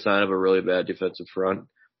also be a sign of a really bad defensive front.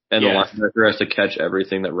 And the linebacker has to catch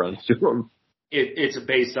everything that runs to him. It's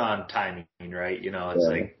based on timing, right? You know,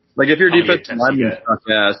 it's like if your defensive lineman sucks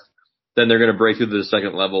ass, then they're going to break through to the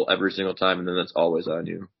second level every single time, and then that's always on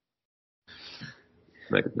you.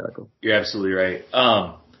 Make a tackle. You're absolutely right.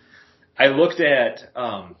 I looked at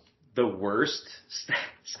the worst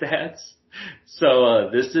stats. So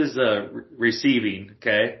this is receiving,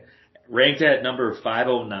 okay? Ranked at number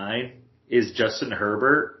 509 is Justin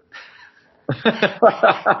Herbert.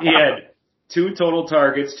 He had 2 total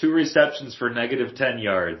targets, 2 receptions for negative 10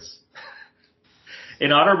 yards.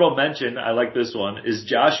 An honorable mention, I like this one, is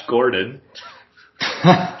Josh Gordon.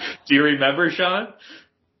 Do you remember, Sean?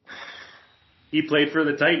 He played for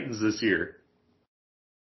the Titans this year.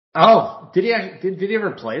 Oh, did he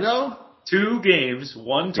ever play though? 2 games,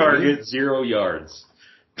 1 target, 0 yards.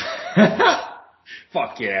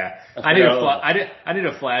 Fuck yeah! I need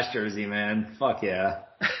a flash jersey, man. Fuck yeah.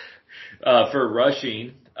 For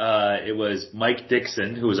rushing, it was Mike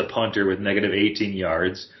Dixon, who was a punter with negative 18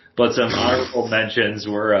 yards. But some honorable mentions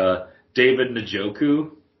were David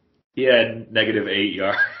Njoku. He had negative 8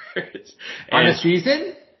 yards. On the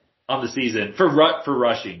season? On the season. For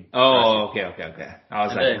rushing. Oh, okay. I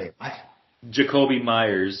was like, wait, what? Jacoby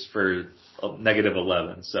Myers for negative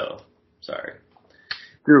 11. So, sorry.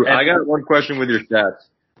 Drew, I got one question with your stats.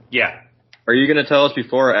 Yeah. Are you going to tell us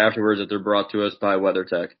before or afterwards that they're brought to us by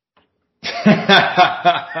WeatherTech?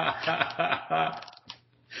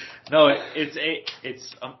 No,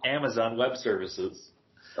 it's Amazon Web Services.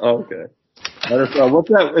 Oh, okay. What's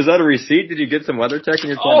that? Is that a receipt? Did you get some WeatherTech in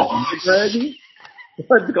your phone?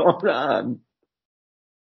 What's going on?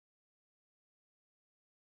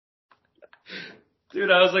 Dude,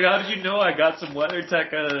 I was like, how did you know I got some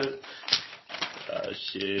WeatherTech? Oh,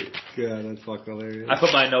 shit. God, that's fucking hilarious. I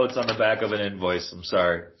put my notes on the back of an invoice. I'm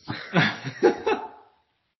sorry.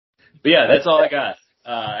 But yeah, that's all I got.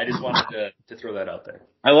 I just wanted to throw that out there.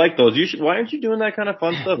 I like those. Why aren't you doing that kind of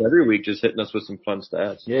fun stuff every week, just hitting us with some fun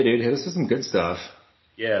stats? Yeah, dude, hit us with some good stuff.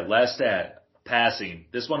 Yeah, last stat, passing.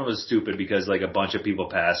 This one was stupid because like a bunch of people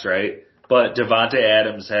passed, right? But Devontae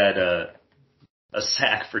Adams had a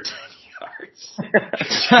sack for 10 yards.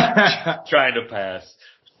 Trying to pass.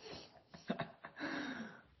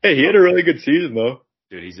 Hey, he had a really good season, though.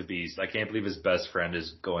 Dude, he's a beast. I can't believe his best friend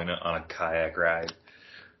is going on a kayak ride.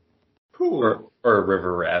 Who? Or a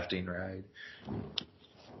river rafting ride.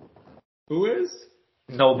 Who is?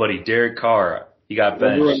 Nobody. Derek Carr. He got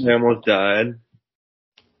benched. Everyone almost died.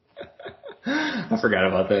 I forgot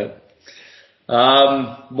about that.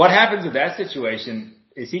 What happens with that situation?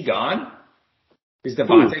 Is he gone? Is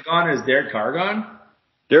Devontae gone or is Derek Carr gone?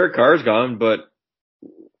 Derek Carr's gone, but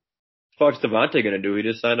fuck's Devontae gonna do? He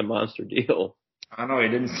just signed a monster deal. I don't know. He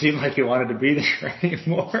didn't seem like he wanted to be there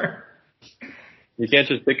anymore. You can't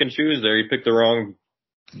just pick and choose there. You picked the wrong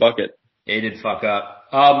bucket. Yeah, he did fuck up.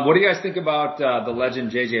 What do you guys think about the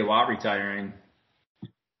legend J.J. Watt retiring?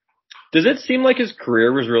 Does it seem like his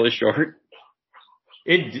career was really short?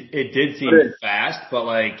 It did seem fast, but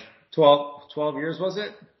like 12 years was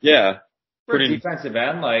it? Yeah. For a defensive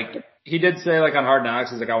end, like he did say like on Hard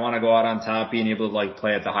Knocks, he's like, I want to go out on top, being able to like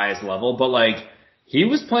play at the highest level, but like he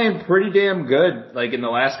was playing pretty damn good. Like in the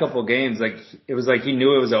last couple of games, like it was like he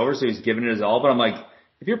knew it was over, so he's giving it his all. But I'm like,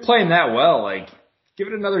 if you're playing that well, like give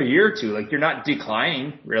it another year or two. Like you're not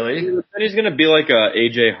declining, really. And he's gonna be like a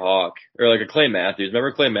AJ Hawk or like a Clay Matthews.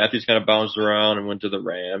 Remember Clay Matthews kind of bounced around and went to the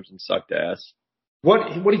Rams and sucked ass.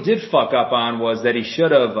 What he did fuck up on was that he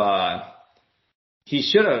should have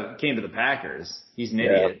came to the Packers. He's an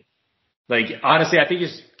idiot. Like honestly, I think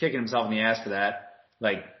he's kicking himself in the ass for that.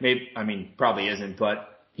 Like probably isn't, but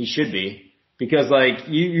he should be. Because like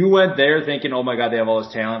you went there thinking, oh my God, they have all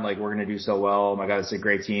this talent, like we're gonna do so well, oh my God, it's a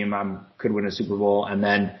great team, could win a Super Bowl, and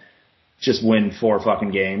then just win 4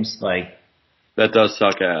 fucking games. Like that does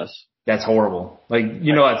suck ass. That's horrible. Like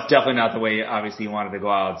it's definitely not the way obviously you wanted to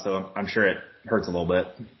go out, so I'm sure it hurts a little bit.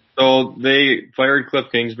 So they fired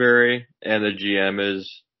Cliff Kingsbury and the GM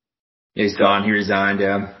is he's gone, he resigned,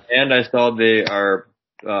 yeah. And I saw they're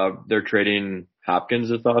trading Hopkins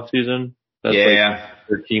this offseason. That's like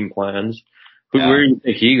their team plans. Where do you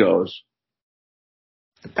think he goes?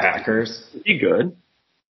 The Packers. Is he good?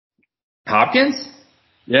 Hopkins?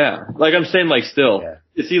 Yeah. Like I'm saying, like still. Yeah.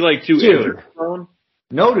 Is he like too injury prone?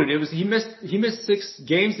 No, dude. He missed 6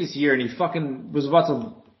 games this year, and he fucking was about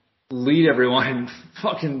to lead everyone in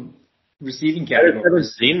fucking receiving categories. I haven't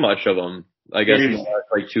seen much of him. I guess in the last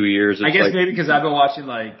like 2 years. I guess maybe because I've been watching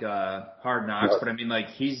like Hard Knocks, but I mean like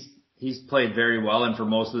he's played very well, and for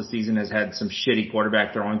most of the season has had some shitty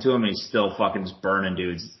quarterback throwing to him, and he's still fucking just burning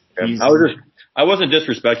dudes. I wasn't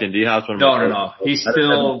disrespecting D-Hop's one. No. He's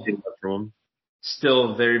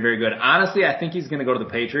still very, very good. Honestly, I think he's going to go to the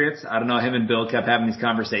Patriots. I don't know. Him and Bill kept having these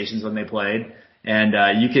conversations when they played, and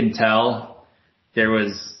you can tell there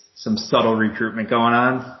was some subtle recruitment going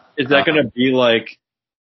on. Is that going to be like?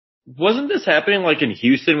 Wasn't this happening like in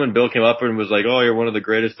Houston when Bill came up and was like, "Oh, you're one of the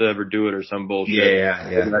greatest to ever do it" or some bullshit?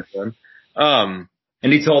 Yeah.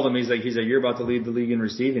 And he told him, he's like, you're about to lead the league in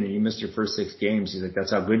receiving, and you missed your first 6 games. He's like, that's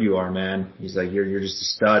how good you are, man. He's like, you're just a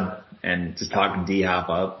stud, and just talking D-Hop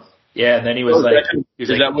up. Yeah, and then he was like, it's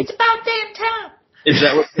about damn time. Is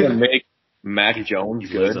that what's going to make Mac Jones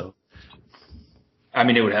good? I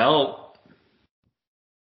mean, it would help.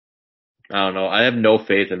 I don't know. I have no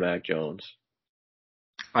faith in Mac Jones.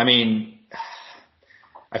 I mean,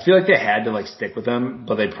 I feel like they had to like stick with him,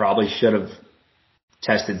 but they probably should have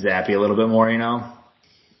tested Zappy a little bit more,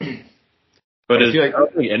 But I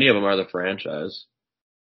don't think any of them are the franchise.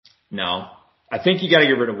 No. I think you got to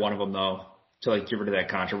get rid of one of them though, to like get rid of that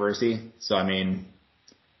controversy. So I mean,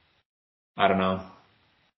 I don't know.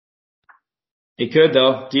 He could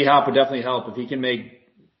though. D-Hop would definitely help if he can make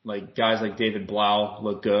like guys like David Blau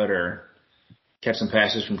look good, or catch some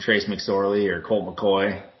passes from Trace McSorley or Colt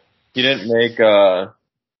McCoy. He didn't make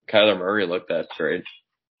Kyler Murray look that great.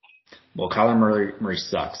 Well, Kyler Murray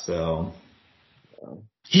sucks, so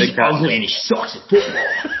He's ugly and he sucks at football.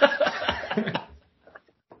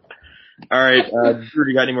 All right, Drew,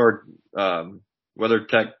 you got any more weather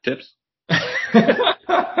tech tips?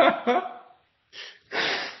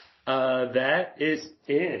 That is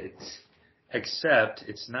it. Except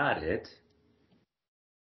it's not it.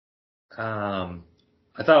 I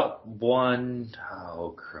thought one,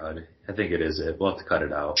 oh crud. I think it is it. We'll have to cut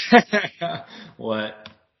it out. What?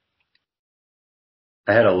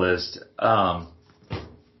 I had a list.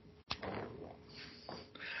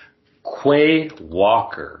 Quay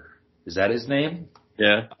Walker. Is that his name?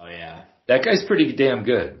 Yeah. Oh yeah. That guy's pretty damn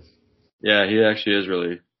good. Yeah, he actually is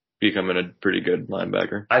really becoming a pretty good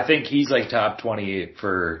linebacker. I think he's like top 20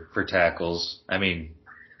 for tackles. I mean,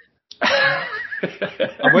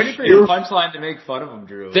 I'm waiting for your punchline to make fun of him,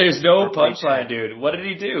 Drew. there's no punchline, dude. What did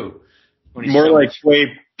he do? More like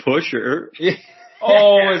Quay Pusher.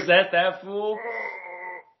 Oh, is that fool?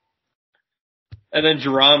 And then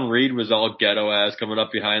Jerron Reed was all ghetto ass coming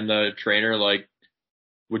up behind the trainer like,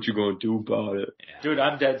 what you gonna do about it? Dude,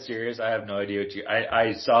 I'm dead serious. I have no idea what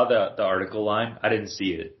I saw the article line. I didn't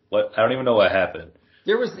see it. I don't even know what happened.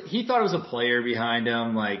 He thought it was a player behind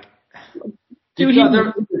him, like, Dude, he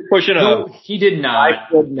was pushing no, he did not.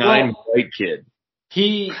 5'9" white kid.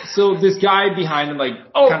 So this guy behind him,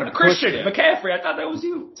 like, kind of Christian pushed him. McCaffrey. I thought that was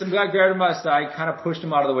you. Some guy grabbed him by the side, kind of pushed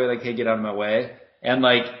him out of the way, like, hey, get out of my way. And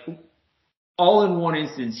like, all in one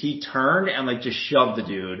instance, he turned and like just shoved the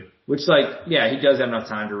dude. Which like, yeah, he does have enough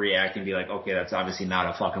time to react and be like, okay, that's obviously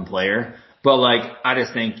not a fucking player. But like, I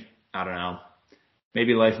just think, I don't know,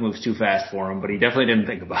 maybe life moves too fast for him, but he definitely didn't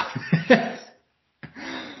think about it.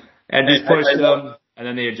 And just pushed him, and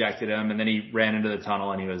then they ejected him, and then he ran into the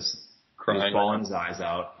tunnel and he was Crying. bawling his eyes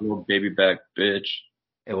out. Little baby back bitch.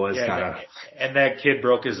 It was kind of. And that kid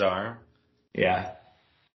broke his arm. Yeah.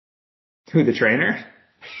 Who, the trainer?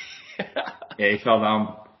 Yeah, he fell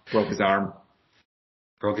down, broke his arm.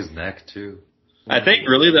 Broke his neck too. I think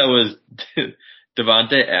really that was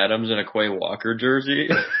Devontae Adams in a Quay Walker jersey.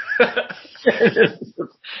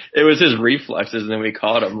 It was his reflexes, and then we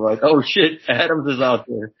caught him. We're like, oh shit, Adams is out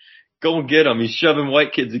there. Go and get him. He's shoving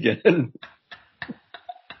white kids again.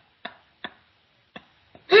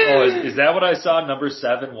 Oh, is that what I saw? Number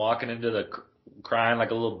 7 walking into the crying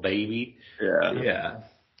like a little baby. Yeah. Yeah.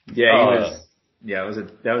 Yeah, he was. Yeah,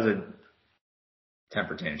 that was a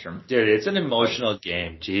temper tantrum. Dude, it's an emotional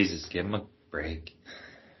game. Jesus, give him a break.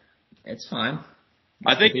 It's fine.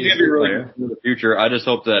 I think he's gonna be really good in the future. I just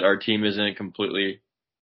hope that our team isn't completely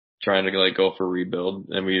trying to like go for rebuild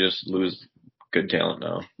and we just lose good talent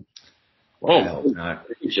now. I hope not.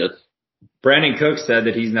 Brandon Cook said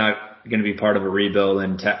that he's not going to be part of a rebuild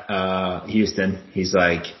in Houston. He's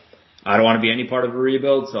like, I don't want to be any part of a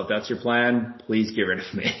rebuild, so if that's your plan, please get rid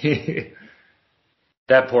of me.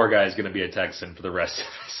 That poor guy is going to be a Texan for the rest of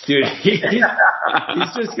his Dude,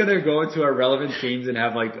 he's just going to go into irrelevant teams and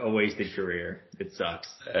have like a wasted career. It sucks.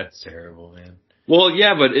 That's terrible, man. Well,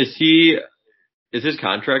 yeah, but is his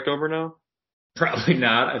contract over now? Probably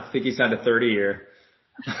not. I think he signed a 30-year.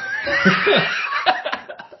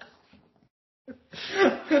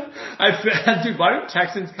 Dude, why do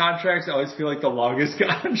Texans contracts always feel like the longest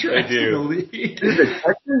contracts in the league? Dude, the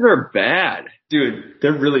Texans are bad. Dude,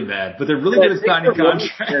 they're really bad, but they're really good at signing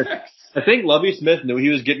contracts. I think Lovie Smith knew he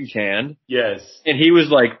was getting canned. Yes. And he was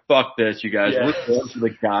like, fuck this, you guys. Yeah. We're going for the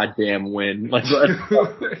goddamn win. Like, let's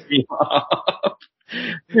fuck this team up.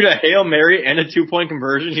 Dude, a Hail Mary and a 2-point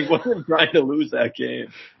conversion. He wasn't trying to lose that game.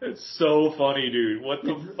 It's so funny, dude. What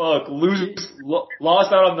the fuck?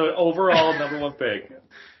 Lost out on the overall number 1 pick.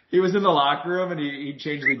 He was in the locker room and he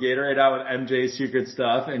changed the Gatorade out with MJ's secret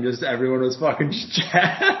stuff and just everyone was fucking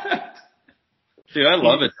jacked. Dude, I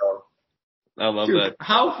love it though. I love that.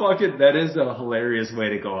 How fucking, that is a hilarious way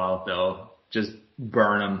to go out though. Just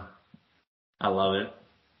burn them. I love it.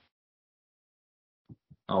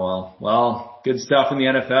 Oh well. Well, good stuff in the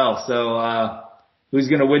NFL. So, who's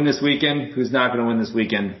gonna win this weekend? Who's not gonna win this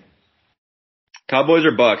weekend? Cowboys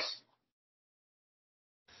or Bucks?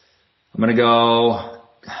 I'm gonna go,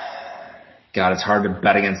 God, it's hard to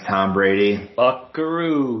bet against Tom Brady.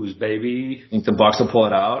 Buckaroos, baby. Think the Bucks will pull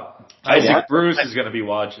it out? Isaac Bruce is going to be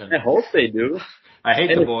watching. I hope they do. I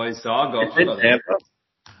hate the boys, so I'll go. Tampa?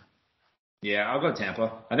 Yeah, I'll go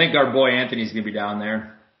Tampa. I think our boy Anthony's going to be down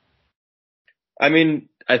there. I mean,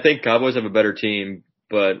 I think Cowboys have a better team,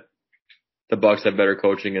 but the Bucks have better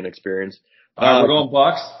coaching and experience. We're going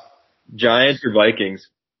Bucks. Giants or Vikings?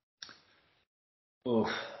 Oof.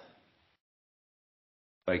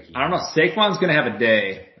 Vikings. I don't know. Saquon's going to have a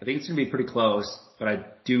day. I think it's going to be pretty close, but I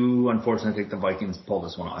do unfortunately think the Vikings pull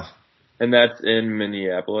this one off. And that's in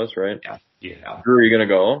Minneapolis, right? Yeah. Drew, are you going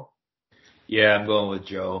to go? Yeah, I'm going with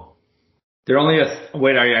Joe. They're only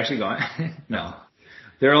wait, are you actually going? No.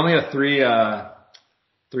 They're only a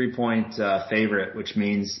 3-point favorite, which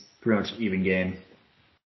means pretty much even game.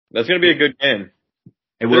 That's going to be a good game.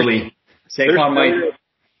 It will be. Saquon might.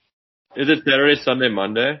 Is it Saturday, Sunday,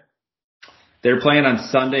 Monday? They're playing on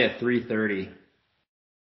Sunday at 3:30.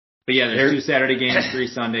 But yeah, there's 2 Saturday games, 3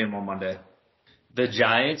 Sunday, and 1 Monday. The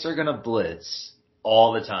Giants are going to blitz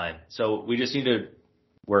all the time. So we just need to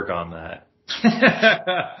work on that.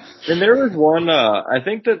 And there was one, I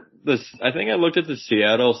think I looked at the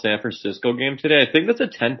Seattle-San Francisco game today. I think that's a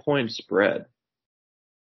 10-point spread.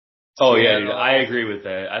 Oh yeah, dude, I agree with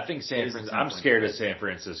that. I think I'm scared of San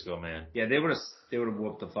Francisco, man. Yeah, they would have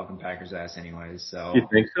whooped the fucking Packers' ass anyways. So you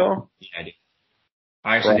think so? Yeah, I do.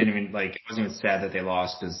 I actually didn't even it wasn't even sad that they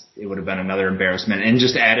lost because it would have been another embarrassment and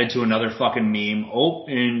just added to another fucking meme. Oh,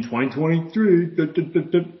 in 2023.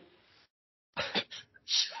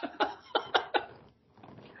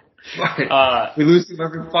 We lose them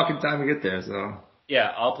every fucking time we get there, so.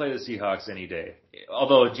 Yeah, I'll play the Seahawks any day.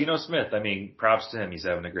 Although Geno Smith, I mean, props to him. He's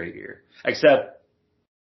having a great year. Except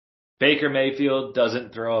Baker Mayfield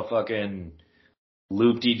doesn't throw a fucking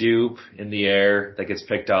loop-de-doop in the air that gets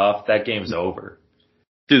picked off. That game's over.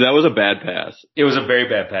 Dude, that was a bad pass. It was a very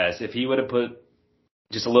bad pass. If he would have put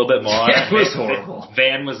just a little bit more on it was horrible.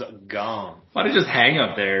 Van was gone. Why don't you just hang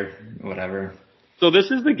up there? Whatever. So this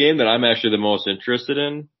is the game that I'm actually the most interested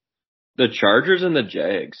in. The Chargers and the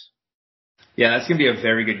Jags. Yeah, that's going to be a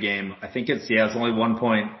very good game. I think it's only 1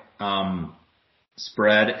 point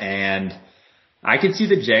spread, and I can see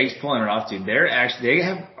the Jags pulling it off, dude. They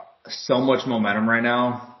have so much momentum right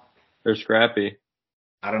now. They're scrappy.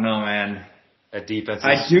 I don't know, man. That defense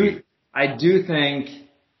I do think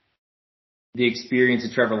the experience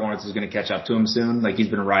of Trevor Lawrence is going to catch up to him soon. Like, he's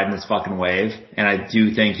been riding this fucking wave, and I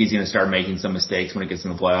do think he's going to start making some mistakes when it gets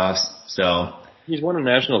in the playoffs. So he's won a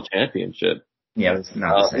national championship. Yeah, it's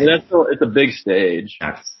not the same. It's a big stage.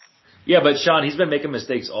 Yeah, but Sean, he's been making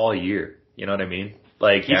mistakes all year. You know what I mean?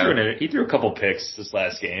 Like, he threw a couple picks this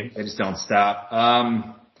last game. They just don't stop.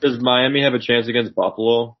 Does Miami have a chance against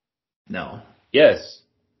Buffalo? No. Yes.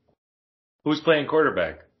 Who's playing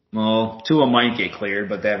quarterback? Well, Tua might get cleared,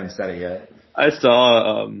 but they haven't said it yet. I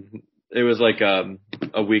saw, it was like a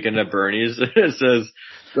weekend at Bernie's. It says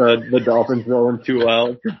the Dolphins rolling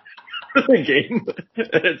 2-0 the game.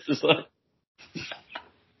 It's just like.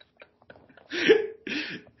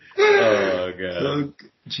 Oh god. Oh,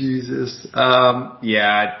 Jesus. Yeah,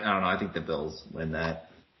 I don't know. I think the Bills win that.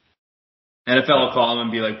 NFL will call them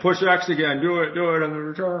and be like, push X again, do it on the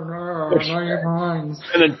return.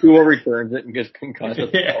 And then Tua returns it and gets concussed.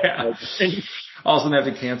 Yeah. Also, they have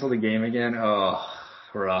to cancel the game again. Oh,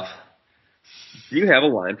 rough. Do you have a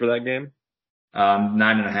line for that game?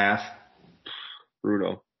 9.5.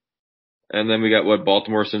 Brutal. And then we got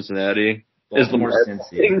Baltimore, Cincinnati. Baltimore,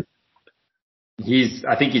 Cincinnati.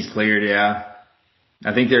 I think he's cleared, yeah.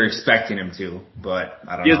 I think they're expecting him to, but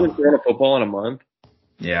I don't know. He hasn't thrown a football in a month.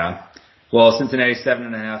 Yeah. Well, Cincinnati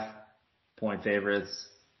 7.5 point favorites.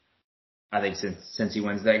 I think since he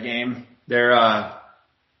wins that game, their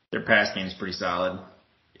pass game is pretty solid.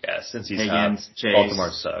 Yeah, since he's Higgins, hot, Chase,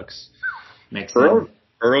 Baltimore sucks.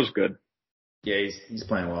 Burrow's good. Yeah, he's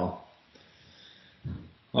playing well.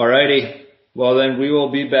 Alrighty. Well, then we will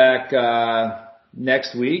be back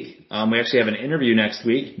next week. We actually have an interview next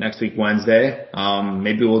week Wednesday.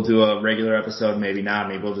 Maybe we'll do a regular episode, maybe not.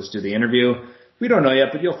 Maybe we'll just do the interview. We don't know yet,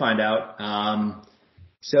 but you'll find out.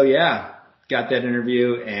 So yeah, got that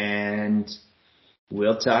interview, and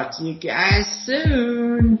we'll talk to you guys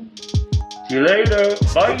soon. See you later.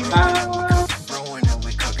 Bye.